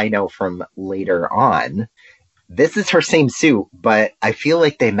that I know from later on, this is her same suit, but I feel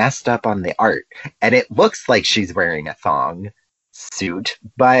like they messed up on the art. And it looks like she's wearing a thong suit,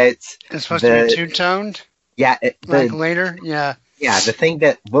 but It's supposed to be two-toned, yeah, like later. Yeah. yeah, the thing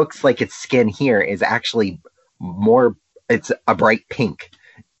that looks like it's skin here is actually more, it's a bright pink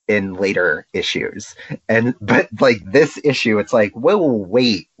in later issues. But like this issue, it's like, whoa,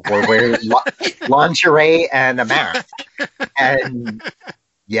 wait, we're wearing lingerie and a mask. And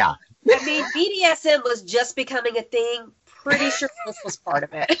yeah. I mean, BDSM was just becoming a thing. Pretty sure this was part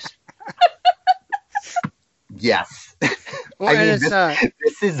of it. Yes. Well, I and mean, it's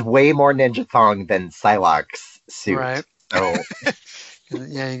this is way more Ninja Thong than Psylocke's suit. right. So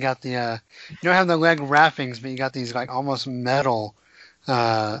Yeah, you got the you don't have the leg wrappings, but you got these like almost metal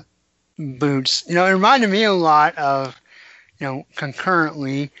boots. It reminded me a lot of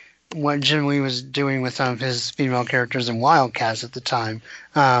concurrently what Jim Lee was doing with some of his female characters in Wildcats at the time.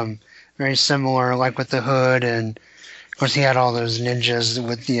 Very similar, like with the hood, and of course he had all those ninjas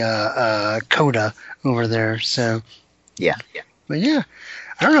with the coda over there. So yeah. but yeah,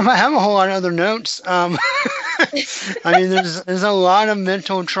 I don't know if I have a whole lot of other notes. I mean, there's a lot of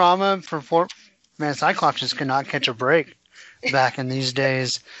mental trauma for man. Cyclops just could not catch a break back in these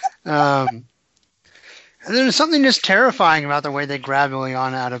days. And there's something just terrifying about the way they grab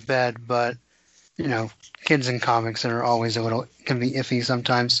Ileana out of bed. But kids in comics are always can be iffy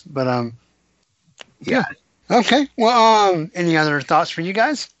sometimes. But yeah. Okay. Well, any other thoughts for you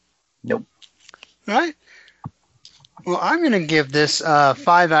guys? Nope. All right. Well, I'm going to give this 5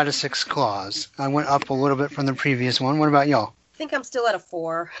 out of 6 claws. I went up a little bit from the previous one. What about y'all? I think I'm still at a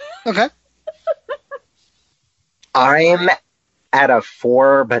 4. Okay. I'm at a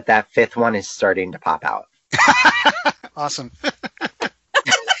 4, but that 5th one is starting to pop out. Awesome.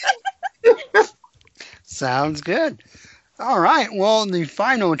 Sounds good. All right. Well, the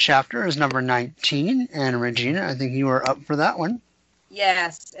final chapter is number 19. And Regina, I think you were up for that one.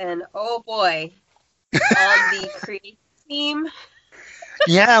 Yes, and oh boy, on the creative team.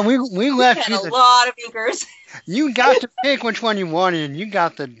 Yeah, we We left had you a the. lot of inkers. You got to pick which one you wanted, and you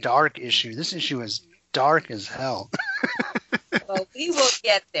got the dark issue. This issue is dark as hell. Well, we will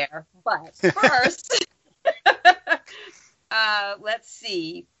get there. But first, let's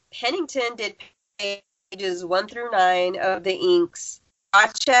see. Pennington did pages 1 through 9 of the inks.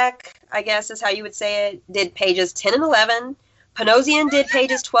 Wachek, I guess is how you would say it, did pages 10 and 11. Panosian did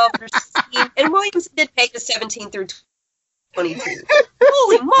pages 12 through 16. And Williamson did pages 17 through 22.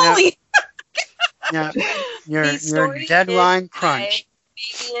 Holy moly! Yeah, your These stories deadline did crunch.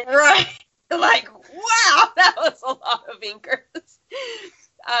 Right. Like, wow, that was a lot of inkers.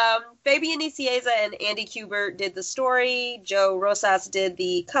 Fabian Nicieza and Andy Kubert did the story. Joe Rosas did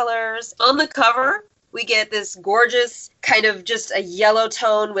the colors. On the cover, we get this gorgeous kind of just a yellow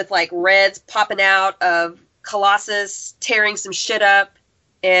tone with like reds popping out of Colossus tearing some shit up.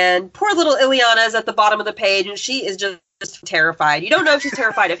 And poor little Ileana is at the bottom of the page, and she is just terrified. You don't know if she's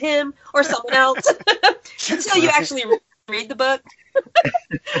terrified of him or someone else until you actually read the book.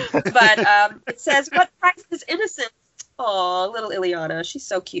 But it says, "What price is innocence?" Aw, little Ileana. She's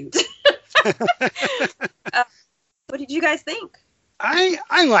so cute. What did you guys think?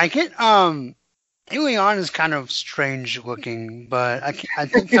 I like it. Ileana is kind of strange looking, but I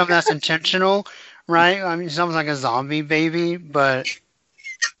think some of that's intentional, right? I mean, it sounds like a zombie baby, but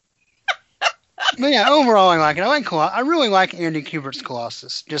yeah, overall I like it. I really like Andy Kubert's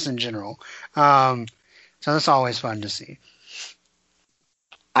Colossus, just in general. So that's always fun to see.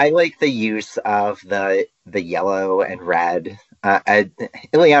 I like the use of the yellow and red.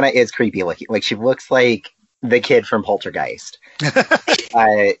 Ileana is creepy looking. Like, she looks like the kid from Poltergeist.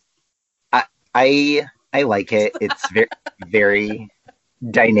 I like it. It's very, very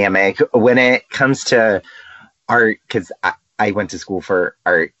dynamic. When it comes to art, because I went to school for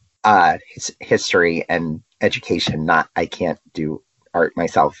art, history and education. I can't do art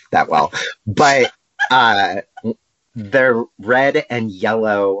myself that well, but the red and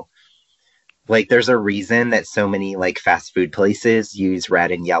yellow, like, there's a reason that so many like fast food places use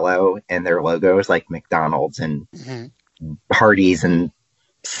red and yellow in their logos, like McDonald's and Hardee's and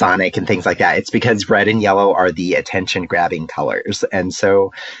Sonic and things like that. It's because red and yellow are the attention grabbing colors. And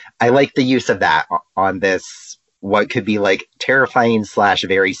so I like the use of that on this, what could be like terrifying /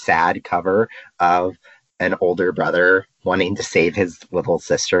 very sad cover of an older brother wanting to save his little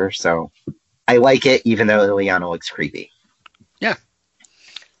sister. So I like it, even though Ileana looks creepy. Yeah.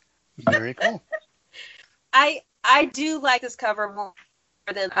 Very cool. I do like this cover more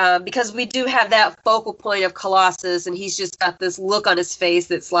than because we do have that focal point of Colossus, and he's just got this look on his face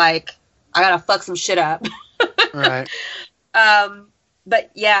that's like, I gotta fuck some shit up. Right.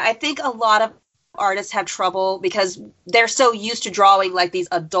 But yeah, I think a lot of artists have trouble because they're so used to drawing like these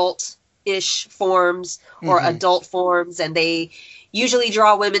adult-ish forms or adult forms, and they usually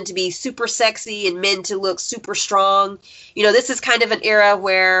draw women to be super sexy and men to look super strong. You know, this is kind of an era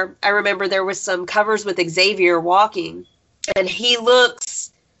where I remember there was some covers with Xavier walking, and he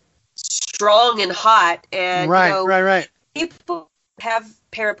looks strong and hot. And right. People have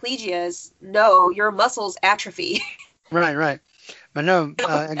paraplegias. No, your muscles atrophy. Right. But no,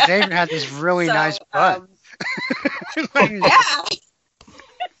 Xavier had this really nice butt. Yeah.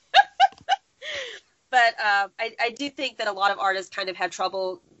 But I do think that a lot of artists kind of have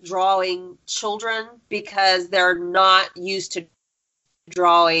trouble drawing children because they're not used to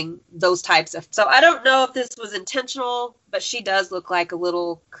drawing those types of. So I don't know if this was intentional, but she does look like a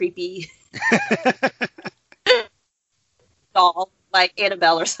little creepy doll, like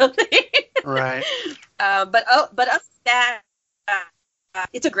Annabelle or something. Right. But that.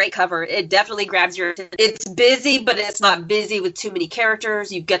 It's a great cover. It definitely grabs your attention. It's busy, but it's not busy with too many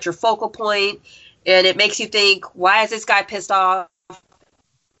characters. You get your focal point, and it makes you think, why is this guy pissed off?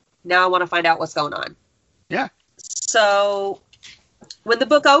 Now I want to find out what's going on. Yeah. So when the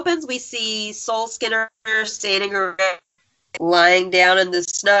book opens, we see Soul Skinner standing around, lying down in the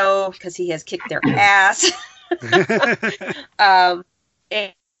snow because he has kicked their ass. And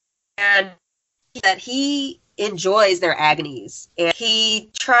that he enjoys their agonies, and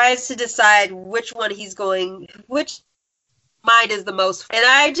he tries to decide which mind is the most. And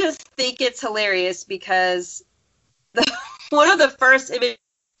I just think it's hilarious because one of the first images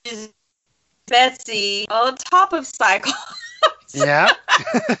is Betsy on top of Cyclops. Yeah.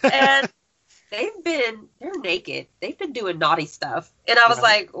 And they're naked. They've been doing naughty stuff. And I was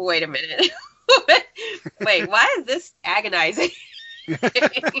like, wait a minute. Wait, why is this agonizing?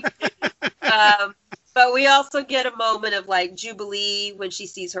 But we also get a moment of like Jubilee when she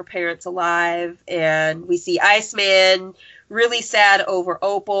sees her parents alive, and we see Iceman really sad over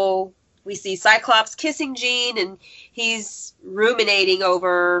Opal. we see Cyclops kissing Jean, and he's ruminating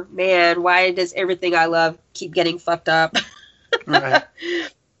over, man, why does everything I love keep getting fucked up? Right.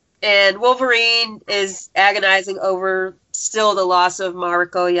 And Wolverine is agonizing over still the loss of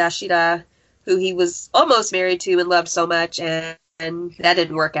Mariko Yashida, who he was almost married to and loved so much, and that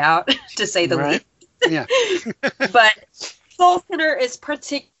didn't work out, to say the least. Yeah. But Soul Spinner is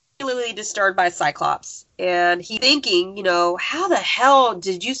particularly disturbed by Cyclops, and he's thinking, you know, how the hell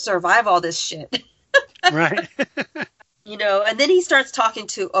did you survive all this shit? Right. You know, and then he starts talking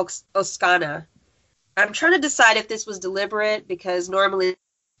to Oksana. I'm trying to decide if this was deliberate, because normally it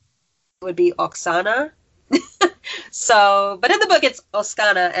would be Oksana. So, but in the book it's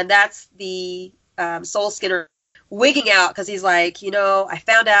Oksana, and that's the Soul Skinner wigging out, because he's like, you know, I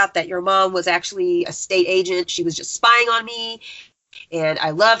found out that your mom was actually a state agent. She was just spying on me, and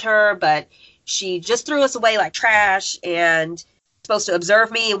I loved her, but she just threw us away like trash, and supposed to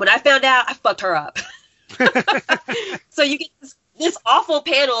observe me, and when I found out, I fucked her up. So you get this awful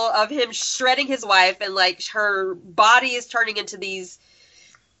panel of him shredding his wife, and like her body is turning into these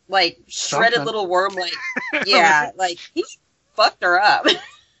like shredded Something. little worm, like, yeah, like he fucked her up.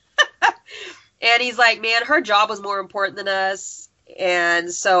 And he's like, man, her job was more important than us,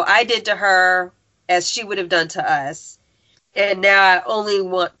 and so I did to her as she would have done to us, and now I only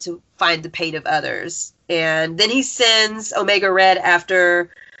want to find the pain of others. And then he sends Omega Red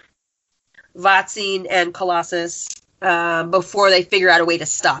after Vaccine and Colossus before they figure out a way to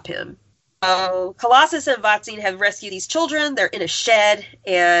stop him. Colossus and Vaccine have rescued these children. They're in a shed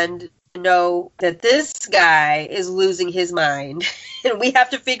and know that this guy is losing his mind. And we have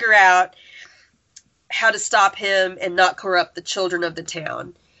to figure out how to stop him and not corrupt the children of the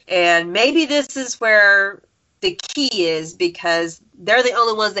town. And maybe this is where the key is, because they're the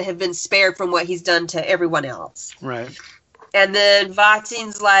only ones that have been spared from what he's done to everyone else. Right. And then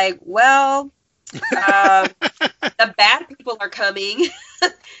Vaccine's like, well, the bad people are coming.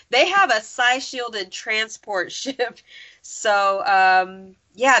 They have a psi-shielded transport ship. So,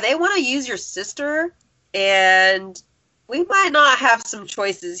 yeah, they want to use your sister, and we might not have some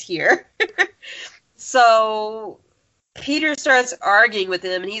choices here. So Peter starts arguing with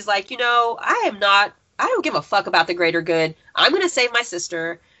him, and he's like, you know, I don't give a fuck about the greater good. I'm going to save my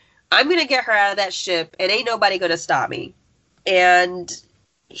sister. I'm going to get her out of that ship, and ain't nobody going to stop me. And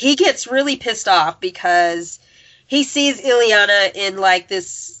he gets really pissed off because he sees Illyana in like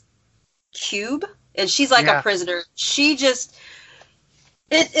this cube, and she's like a prisoner. She just,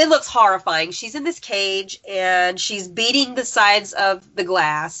 it looks horrifying. She's in this cage, and she's beating the sides of the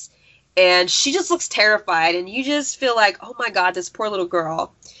glass, and she just looks terrified, and you just feel like, oh my God, this poor little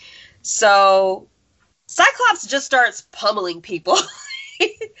girl. So Cyclops just starts pummeling people.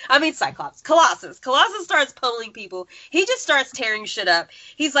 I mean, Cyclops. Colossus. Colossus starts pummeling people. He just starts tearing shit up.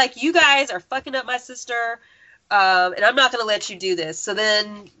 He's like, you guys are fucking up my sister, and I'm not going to let you do this. So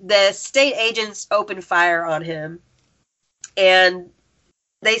then the state agents open fire on him, and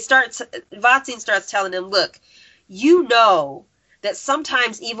Vaccine starts telling him, look, you know that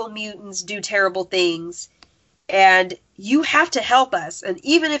sometimes evil mutants do terrible things, and you have to help us. And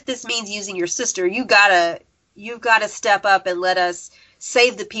even if this means using your sister, you've got to step up and let us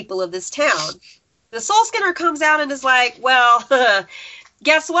save the people of this town. The Soul Skinner comes out and is like, well,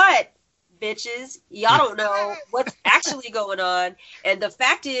 guess what, bitches? Y'all don't know what's actually going on. And the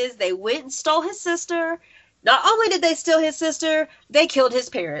fact is, they went and stole his sister. Not only did they steal his sister, they killed his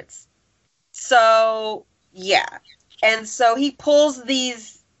parents. So, yeah. And so he pulls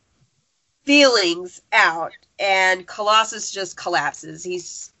these feelings out, and Colossus just collapses.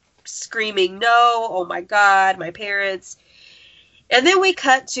 He's screaming, no, oh my God, my parents. And then we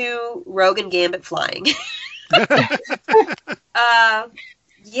cut to Rogue and Gambit flying.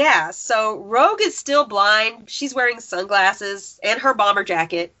 Yeah, so Rogue is still blind. She's wearing sunglasses and her bomber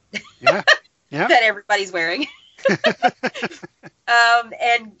jacket. Yeah. That everybody's wearing.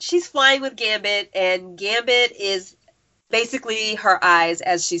 And she's flying with Gambit, and Gambit is basically her eyes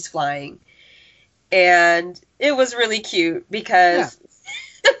as she's flying. And it was really cute because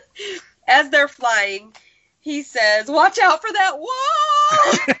as they're flying, he says, watch out for that wall!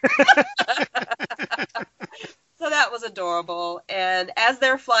 So that was adorable. And as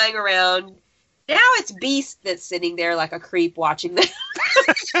they're flying around, now it's Beast that's sitting there like a creep watching them.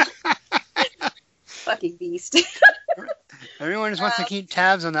 Fucking Beast. Everyone just wants to keep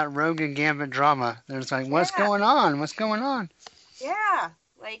tabs on that Rogue and Gambit drama. They're just like, what's going on? What's going on? Yeah.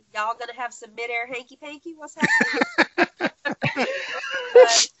 Like, y'all gonna have some mid-air hanky-panky? What's happening?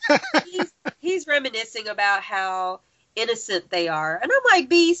 But he's reminiscing about how innocent they are. And I'm like,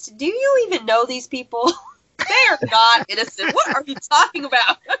 Beast, do you even know these people? They are not innocent. What are you talking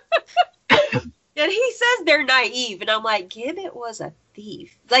about? because they're naive. And I'm like, Gibbet was a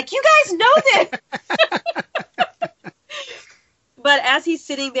thief. Like, you guys know this. But as he's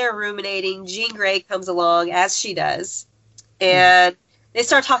sitting there ruminating, Jean Grey comes along, as she does. And they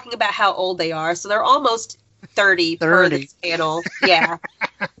start talking about how old they are. So they're almost 30 per this panel. Yeah.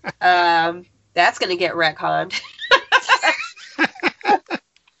 That's going to get retconned.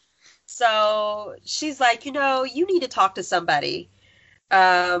 So she's like, you need to talk to somebody.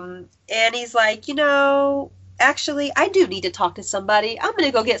 And he's like, actually, I do need to talk to somebody. I'm going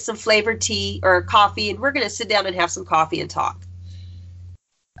to go get some flavored tea or coffee, and we're going to sit down and have some coffee and talk.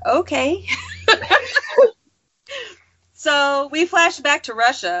 Okay. So we flash back to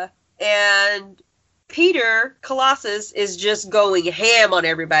Russia, and Peter Colossus is just going ham on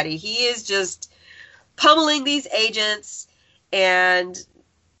everybody. He is just pummeling these agents, and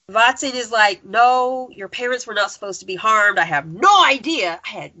Watson is like, no, your parents were not supposed to be harmed. I had no idea,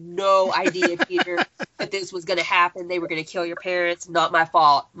 Peter, that this was going to happen. They were going to kill your parents. Not my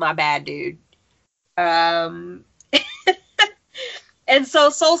fault. My bad, dude. And so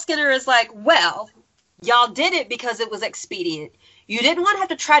Soul Skinner is like, well, y'all did it because it was expedient. You didn't want to have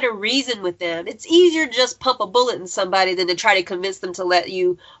to try to reason with them. It's easier to just pump a bullet in somebody than to try to convince them to let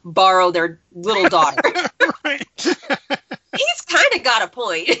you borrow their little daughter. Right. He's kind of got a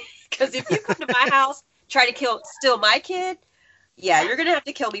point. Because if you come to my house, try to steal my kid, yeah, you're going to have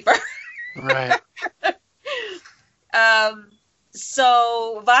to kill me first. Right.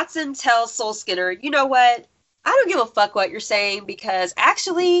 So Watson tells Soul Skinner, you know what? I don't give a fuck what you're saying, because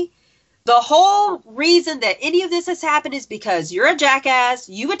actually the whole reason that any of this has happened is because you're a jackass.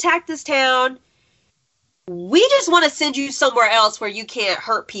 You attacked this town. We just want to send you somewhere else where you can't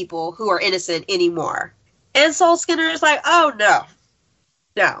hurt people who are innocent anymore. And Soul Skinner is like, oh,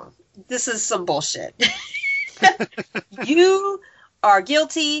 no, this is some bullshit. You are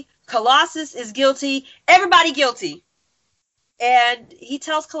guilty. Colossus is guilty. Everybody guilty. And he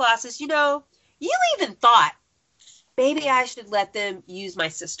tells Colossus, you even thought, maybe I should let them use my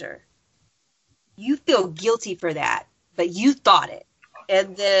sister. You feel guilty for that, but you thought it.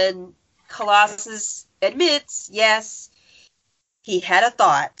 And then Colossus admits, yes, he had a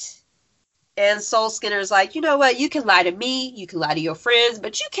thought. And Soul Skinner's like, you know what? You can lie to me. You can lie to your friends,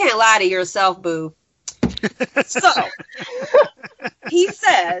 but you can't lie to yourself, boo. So he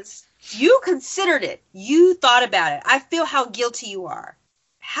says, you considered it. You thought about it. I feel how guilty you are.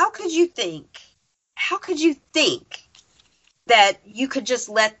 How could you think that you could just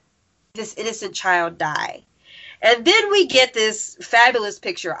let this innocent child die? And then we get this fabulous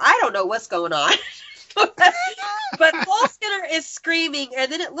picture. I don't know what's going on. But Soul Skinner is screaming,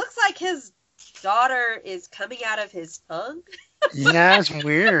 and then it looks like his daughter is coming out of his tongue. Yeah, it's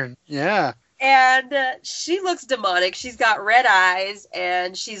weird. Yeah. And she looks demonic. She's got red eyes,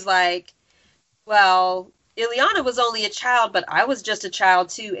 and she's like, well, Ileana was only a child, but I was just a child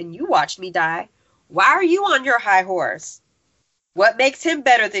too, and you watched me die. Why are you on your high horse? What makes him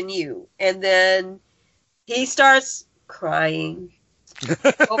better than you? And then he starts crying.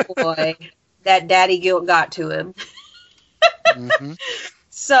 Oh boy, that daddy guilt got to him. Mm-hmm.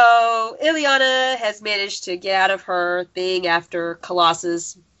 So Ileana has managed to get out of her thing after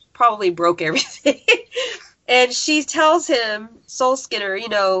Colossus probably broke everything. And she tells him, Soul Skinner,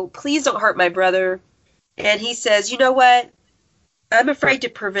 please don't hurt my brother. And he says, you know what? I'm afraid to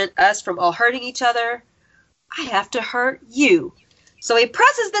prevent us from all hurting each other. I have to hurt you. So he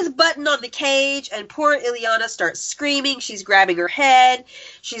presses this button on the cage, and poor Ileana starts screaming. She's grabbing her head.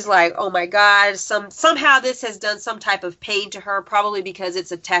 She's like, oh my God, somehow this has done some type of pain to her, probably because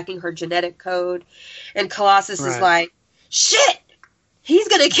it's attacking her genetic code. And Colossus is like, shit, he's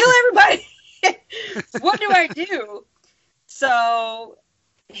going to kill everybody. What do I do? So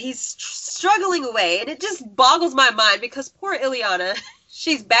he's struggling away, and it just boggles my mind because poor Ileana,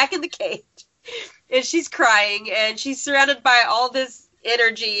 she's back in the cage. And she's crying, and she's surrounded by all this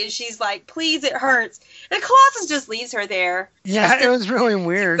energy, and she's like, please, it hurts. And Colossus just leaves her there. Yeah, it was really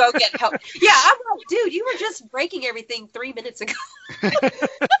weird. Go get help. Yeah, I'm like, dude, you were just breaking everything 3 minutes ago.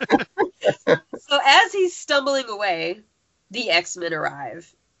 So as he's stumbling away, the X-Men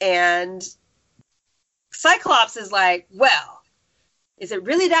arrive, and Cyclops is like, well, is it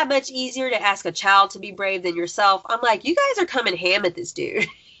really that much easier to ask a child to be brave than yourself? I'm like, you guys are coming ham at this dude.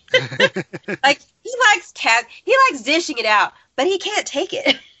 Like, he likes dishing it out, but he can't take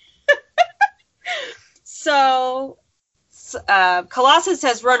it. So Colossus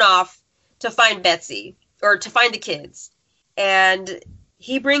has run off to find Betsy, or to find the kids, and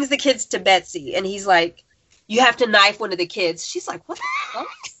he brings the kids to Betsy, and he's like, you have to knife one of the kids. She's like, what the fuck?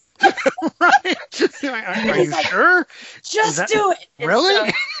 Right? Are you like, sure? Just do it. And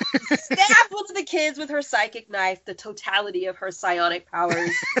Really? so stabbed one of the kids with her psychic knife, the totality of her psionic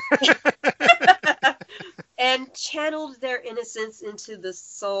powers, and channeled their innocence into the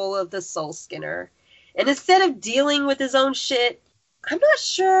soul of the Soul Skinner. And instead of dealing with his own shit, I'm not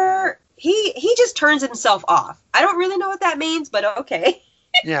sure. He just turns himself off. I don't really know what that means, but okay.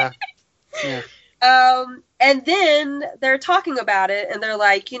 Yeah. Yeah. And then they're talking about it, and they're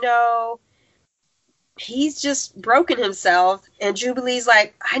like, he's just broken himself. And Jubilee's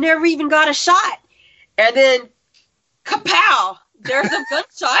like, I never even got a shot. And then, kapow! There's a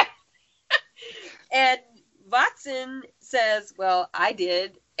gunshot. And Watson says, well, I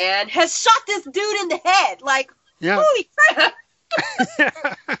did, and has shot this dude in the head. Like, Yeah. holy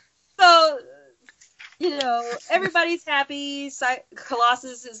crap! So, everybody's happy.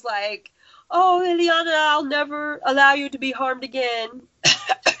 Colossus is like, oh, Ileana, I'll never allow you to be harmed again.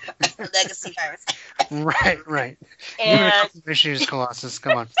 Legacy virus. Right. And Issues, Colossus.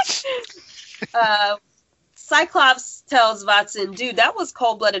 Come on. Cyclops tells Watson, dude, that was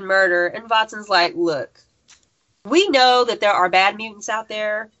cold-blooded murder. And Watson's like, look, we know that there are bad mutants out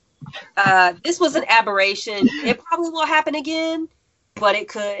there. This was an aberration. It probably won't happen again, but it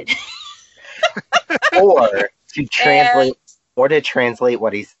could. Or to translate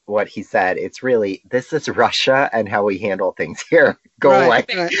what he said, it's really, this is Russia and how we handle things here. Go away.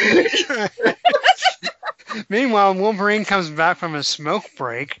 Right. Meanwhile, Wolverine comes back from a smoke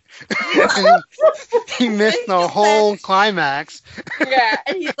break. He missed the whole climax. Yeah,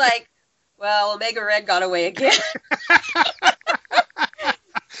 and he's like, well, Omega Red got away again.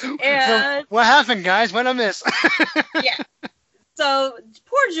 And what happened, guys? What'd I miss? yeah. So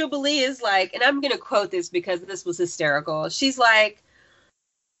poor Jubilee is like, and I'm going to quote this because this was hysterical. She's like,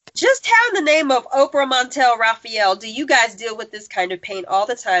 just how in the name of Oprah, Montel, Raphael do you guys deal with this kind of pain all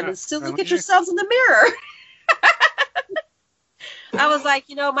the time and still look at yourselves in the mirror? I was like,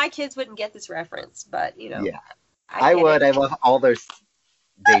 my kids wouldn't get this reference, but, Yeah, I would. I love all those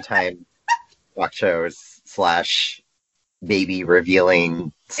daytime talk shows / baby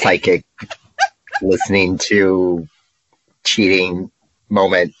revealing psychic listening to cheating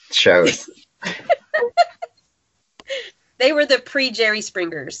moment shows. They were the pre-Jerry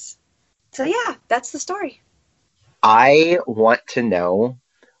Springers. So yeah, that's the story. I want to know,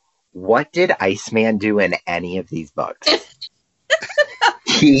 what did Iceman do in any of these books?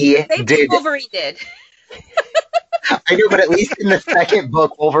 He did. Wolverine did. I know, but at least in the second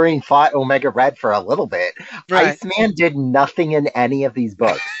book, Wolverine fought Omega Red for a little bit. Right. Iceman did nothing in any of these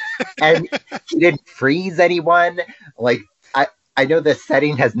books. And he didn't freeze anyone. Like, I know the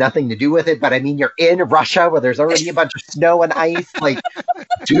setting has nothing to do with it, but I mean, you're in Russia where there's already a bunch of snow and ice. Like,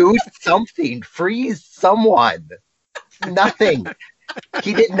 do something. Freeze someone. Nothing.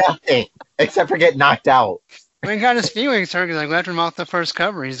 He did nothing except for get knocked out. When he got his feelings hurt, because I left him off the first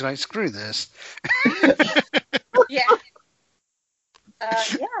cover. He's like, screw this. Yeah.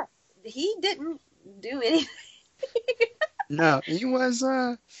 Yeah. He didn't do anything. No, he's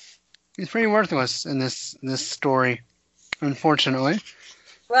pretty worthless in this story, unfortunately.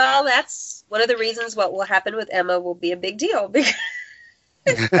 Well, that's one of the reasons what will happen with Emma will be a big deal. Because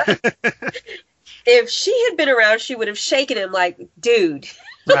if she had been around, she would have shaken him like, dude,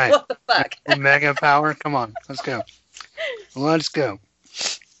 Right. what the fuck? Mega power. Come on, let's go. Let's go.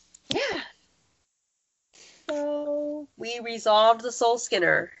 Yeah. So we resolved the Soul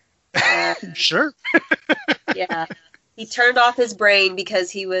Skinner. Sure. Yeah. He turned off his brain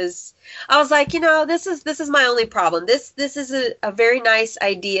because I was like, this is my only problem. This is a very nice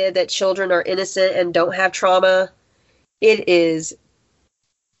idea that children are innocent and don't have trauma. It is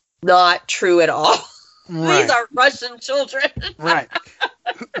not true at all. Right. These are Russian children. Right.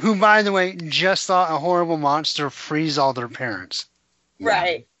 Who, by the way, just saw a horrible monster freeze all their parents.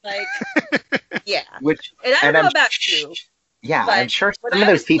 Right. Like, yeah. Which, And I don't know about you. Yeah, but I'm sure when some I of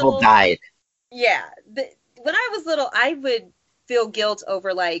those was people little- died. Yeah. When I was little, I would feel guilt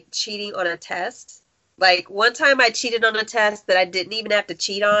over, like, cheating on a test. Like, one time I cheated on a test that I didn't even have to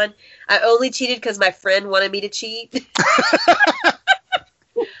cheat on. I only cheated because my friend wanted me to cheat.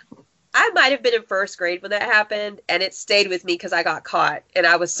 I might have been in first grade when that happened, and it stayed with me because I got caught, and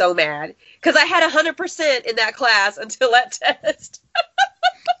I was so mad. Because I had 100% in that class until that test.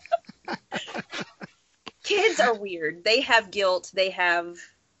 Kids are weird. They have guilt. They have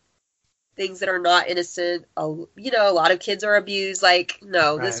things that are not innocent. A lot of kids are abused. Like,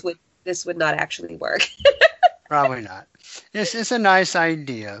 no, Right. this would not actually work. Probably not. It's a nice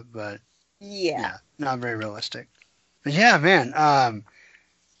idea, but Yeah. not very realistic. But yeah, man.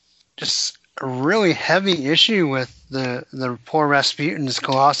 Just a really heavy issue with the poor Rasputin's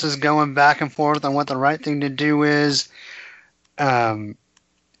Colossus going back and forth on what the right thing to do is.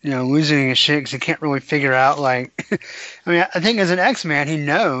 Losing his shit because he can't really figure out, like, I mean, I think as an X-Man, he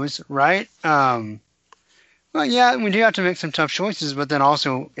knows, right? Well, yeah, we do have to make some tough choices, but then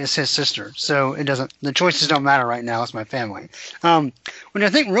also it's his sister, so the choices don't matter right now, it's my family. Which I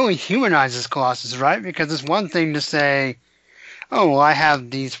think really humanizes Colossus, right? Because it's one thing to say, oh, well, I have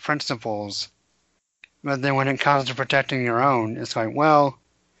these principles, but then when it comes to protecting your own, it's like, well,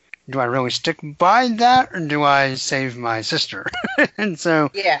 do I really stick by that, or do I save my sister? And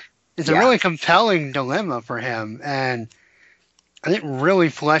so it's a really compelling dilemma for him, and I think really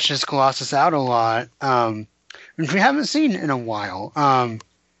fleshes Colossus out a lot, which we haven't seen in a while.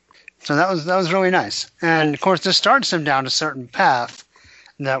 So that was really nice. And of course, this starts him down a certain path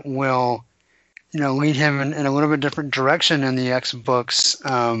that will, lead him in a little bit different direction in the X books,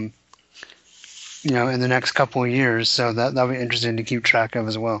 in the next couple of years. So that'll be interesting to keep track of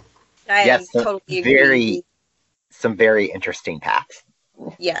as well. Yes, totally agree. Some very interesting paths.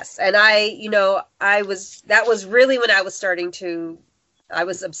 Yes, and that was really when I was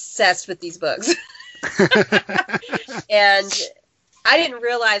obsessed with these books. And I didn't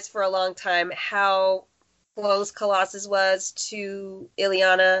realize for a long time how close Colossus was to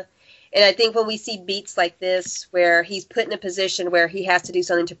Illyana. And I think when we see beats like this, where he's put in a position where he has to do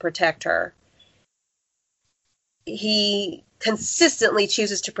something to protect her, he consistently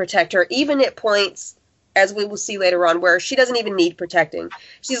chooses to protect her, even at points, as we will see later on, where she doesn't even need protecting.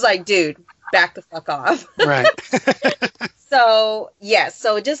 She's like, dude, back the fuck off. Right. So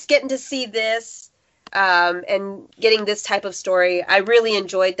just getting to see this and getting this type of story, I really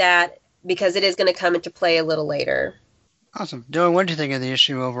enjoyed that because it is going to come into play a little later. Awesome. Dylan, what did you think of the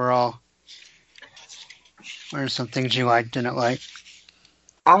issue overall? What are some things you liked, didn't like?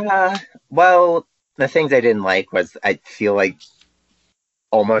 Well, the things I didn't like was I feel like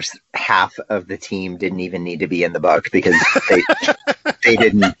almost half of the team didn't even need to be in the book because they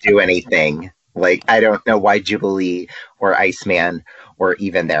didn't do anything. Like, I don't know why Jubilee or Iceman were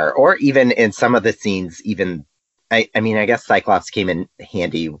even there, or even in some of the scenes, even I mean, I guess Cyclops came in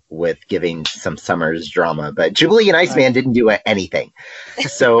handy with giving some Summers drama, but Jubilee and Iceman didn't do anything,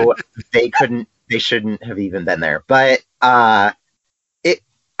 so they shouldn't have even been there. But I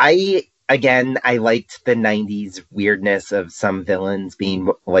liked the 90s weirdness of some villains being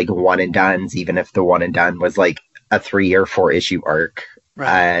like one and dones, even if the one and done was like a 3 or 4 issue arc. Right.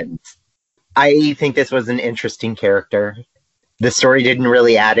 And I think this was an interesting character. The story didn't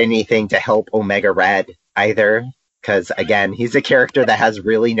really add anything to help Omega Red either, because again, he's a character that has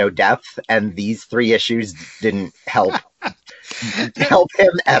really no depth, and these 3 issues didn't help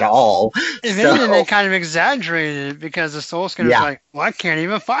him at all. If anything, they kind of exaggerated it because the Soul Skinner's like, well, I can't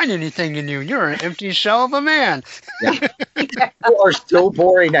even find anything in you. You're an empty shell of a man. Yeah. You are so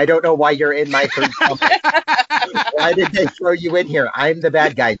boring. I don't know why you're in my third comic. Why did they throw you in here? I'm the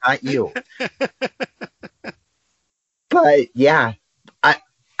bad guy, not you. But yeah,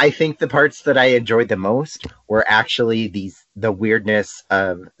 I think the parts that I enjoyed the most were actually the weirdness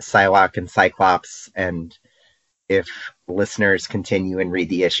of Psylocke and Cyclops. And if listeners continue and read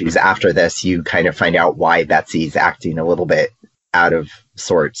the issues after this, you kind of find out why Betsy's acting a little bit out of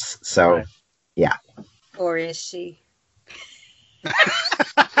sorts. So, right. Yeah. Or is she?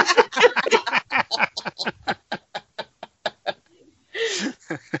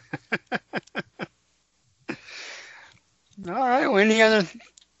 All right. Well, any other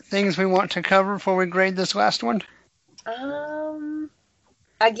things we want to cover before we grade this last one?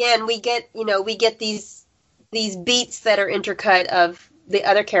 Again, we get these beats that are intercut of the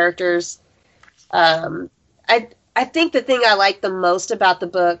other characters. I think the thing I like the most about the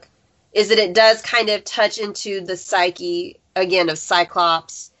book is that it does kind of touch into the psyche again of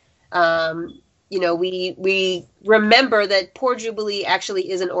Cyclops. We remember that poor Jubilee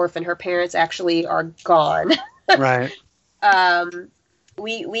actually is an orphan. Her parents actually are gone. Right.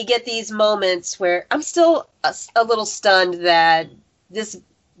 We get these moments where I'm still a little stunned that this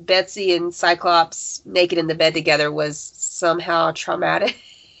Betsy and Cyclops naked in the bed together was somehow traumatic.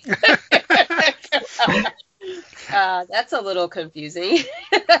 That's a little confusing.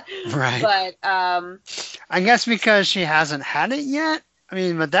 Right. But I guess because she hasn't had it yet. I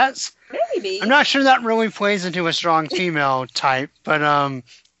mean, but that's maybe. I'm not sure that really plays into a strong female type, but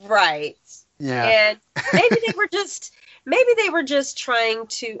right. Yeah. And maybe they were just trying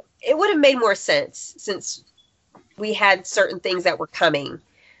to. It would have made more sense since we had certain things that were coming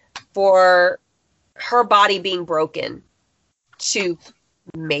for her body being broken to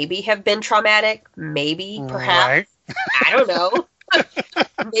maybe have been traumatic, maybe, perhaps. Right. I don't know.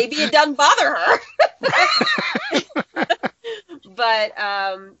 Maybe it doesn't bother her. But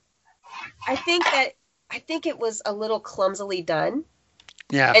I think it was a little clumsily done.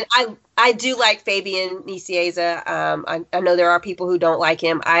 Yeah. And I do like Fabian Nicieza. I know there are people who don't like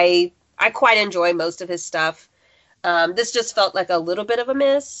him. I quite enjoy most of his stuff. This just felt like a little bit of a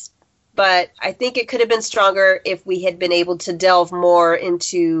miss, but I think it could have been stronger if we had been able to delve more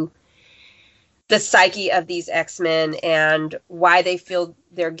into the psyche of these X-Men and why they feel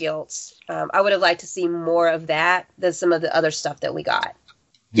their guilt. I would have liked to see more of that than some of the other stuff that we got.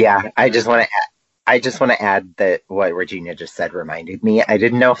 Yeah, I just want to add that what Regina just said reminded me. I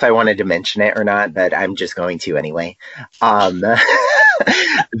didn't know if I wanted to mention it or not, but I'm just going to anyway.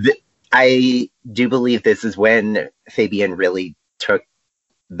 I do believe this is when Fabian really took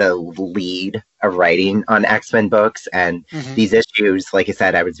the lead of writing on X-Men books, and these issues, like I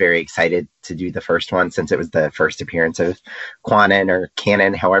said, I was very excited to do the first one since it was the first appearance of Quanon or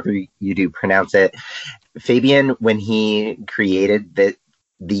Canon, however you do pronounce it. Fabian, when he created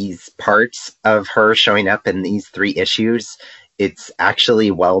these parts of her showing up in these 3 issues, it's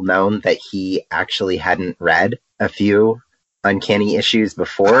actually well known that he actually hadn't read a few Uncanny issues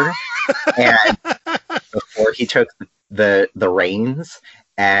before, and before he took the reins,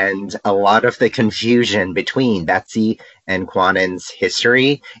 and a lot of the confusion between Betsy and Quanon's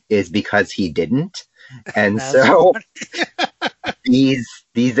history is because he didn't. And so these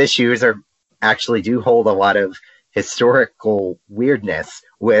issues are actually do hold a lot of historical weirdness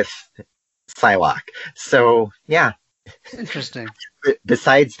with Psylocke. So yeah, Interesting.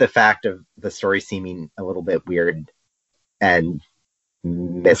 Besides the fact of the story seeming a little bit weird and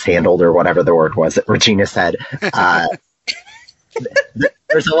mishandled, or whatever the word was that Regina said,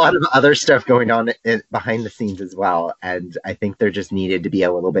 there's a lot of other stuff going on behind the scenes as well, and I think there just needed to be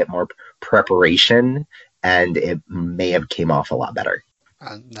a little bit more preparation, and it may have came off a lot better.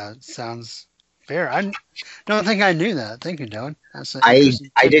 That sounds fair. I don't think I knew that. Thank you, Dylan.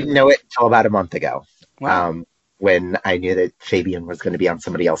 I didn't know it until about a month ago. Wow. When I knew that Fabian was going to be on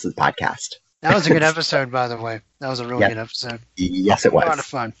somebody else's podcast. That was a good episode, by the way. That was a really good episode. Yes, it was. A lot of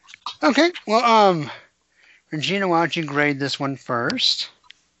fun. Okay, well, Regina, why don't you grade this one first?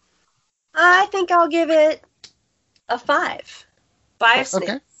 I think I'll give it a 5. 5 snakes.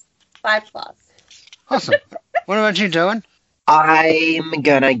 Okay. 5 claws. Awesome. What about you, Dylan? I'm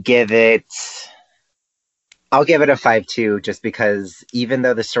gonna give it. I'll give it a 5 too, just because even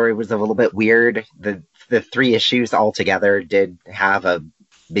though the story was a little bit weird, the 3 issues altogether did have a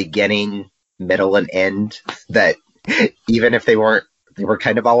beginning, middle, and end that even if they were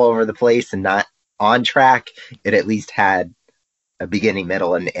kind of all over the place and not on track, it at least had a beginning,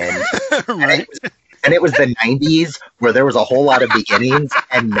 middle, and end. Right. And it was the 90s where there was a whole lot of beginnings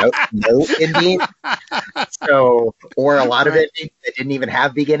and no ending. So, or a lot of endings that didn't even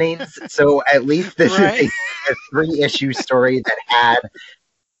have beginnings. So at least this is a 3-issue story that had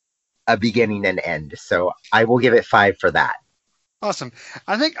a beginning and end. So I will give it 5 for that. Awesome.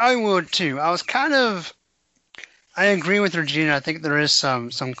 I think I would too. I agree with Regina. I think there is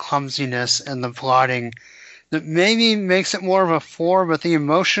some clumsiness in the plotting that maybe makes it more of a 4, but the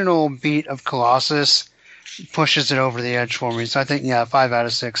emotional beat of Colossus pushes it over the edge for me. So I think, 5 out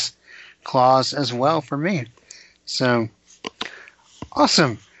of 6 claws as well for me. So,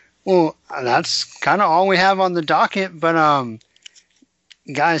 awesome. Well, that's kind of all we have on the docket, but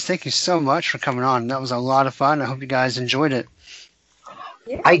guys, thank you so much for coming on. That was a lot of fun. I hope you guys enjoyed it.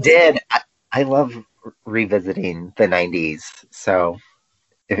 Yeah. I did. I love revisiting the 90s, so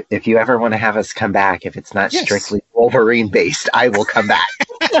if you ever want to have us come back, if it's not strictly Wolverine based, I will come back.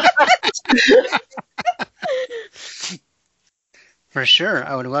 For sure,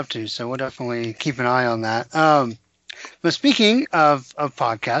 I would love to. So we'll definitely keep an eye on that. But speaking of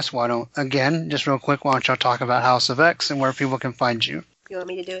podcasts, again, just real quick, why don't y'all talk about House of X and where people can find you? You want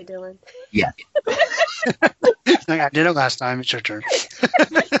me to do it, Dylan? Yeah. I did it last time. It's your turn.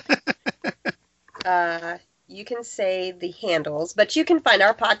 You can say the handles, but you can find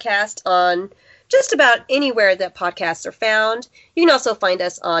our podcast on just about anywhere that podcasts are found. You can also find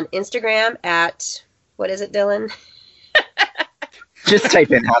us on Instagram at, what is it, Dylan? Just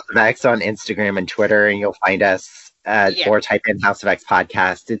type in House of X on Instagram and Twitter, and you'll find us. Or type in House of X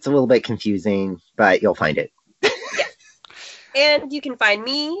podcast. It's a little bit confusing, but you'll find it. And you can find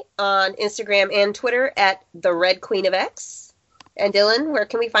me on Instagram and Twitter at the Red Queen of X. And Dylan, where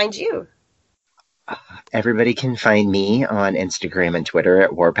can we find you? Everybody can find me on Instagram and Twitter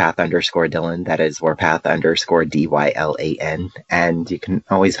at Warpath_Dylan. That is Warpath_DYLAN. And you can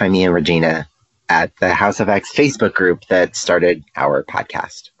always find me and Regina at the House of X Facebook group that started our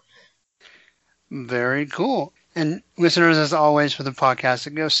podcast. Very cool. And listeners, as always, for the podcast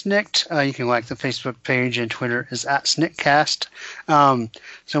that goes Snicked, you can like the Facebook page and Twitter is at SnickCast.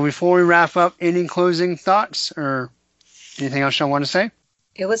 So before we wrap up, any closing thoughts or anything else y'all want to say?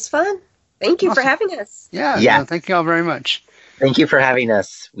 It was fun. Thank you for having us. Yeah. Yeah. Thank you all very much. Thank you for having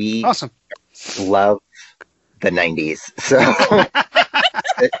us. We Awesome. love the 90s. So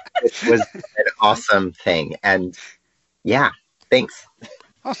it was an awesome thing. And yeah, thanks.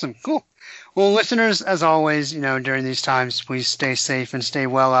 Awesome. Cool. Well, listeners, as always, during these times, please stay safe and stay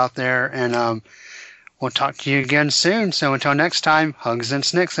well out there. And we'll talk to you again soon. So until next time, hugs and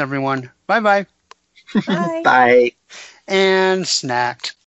snicks, everyone. Bye-bye. Bye. Bye. And snacked.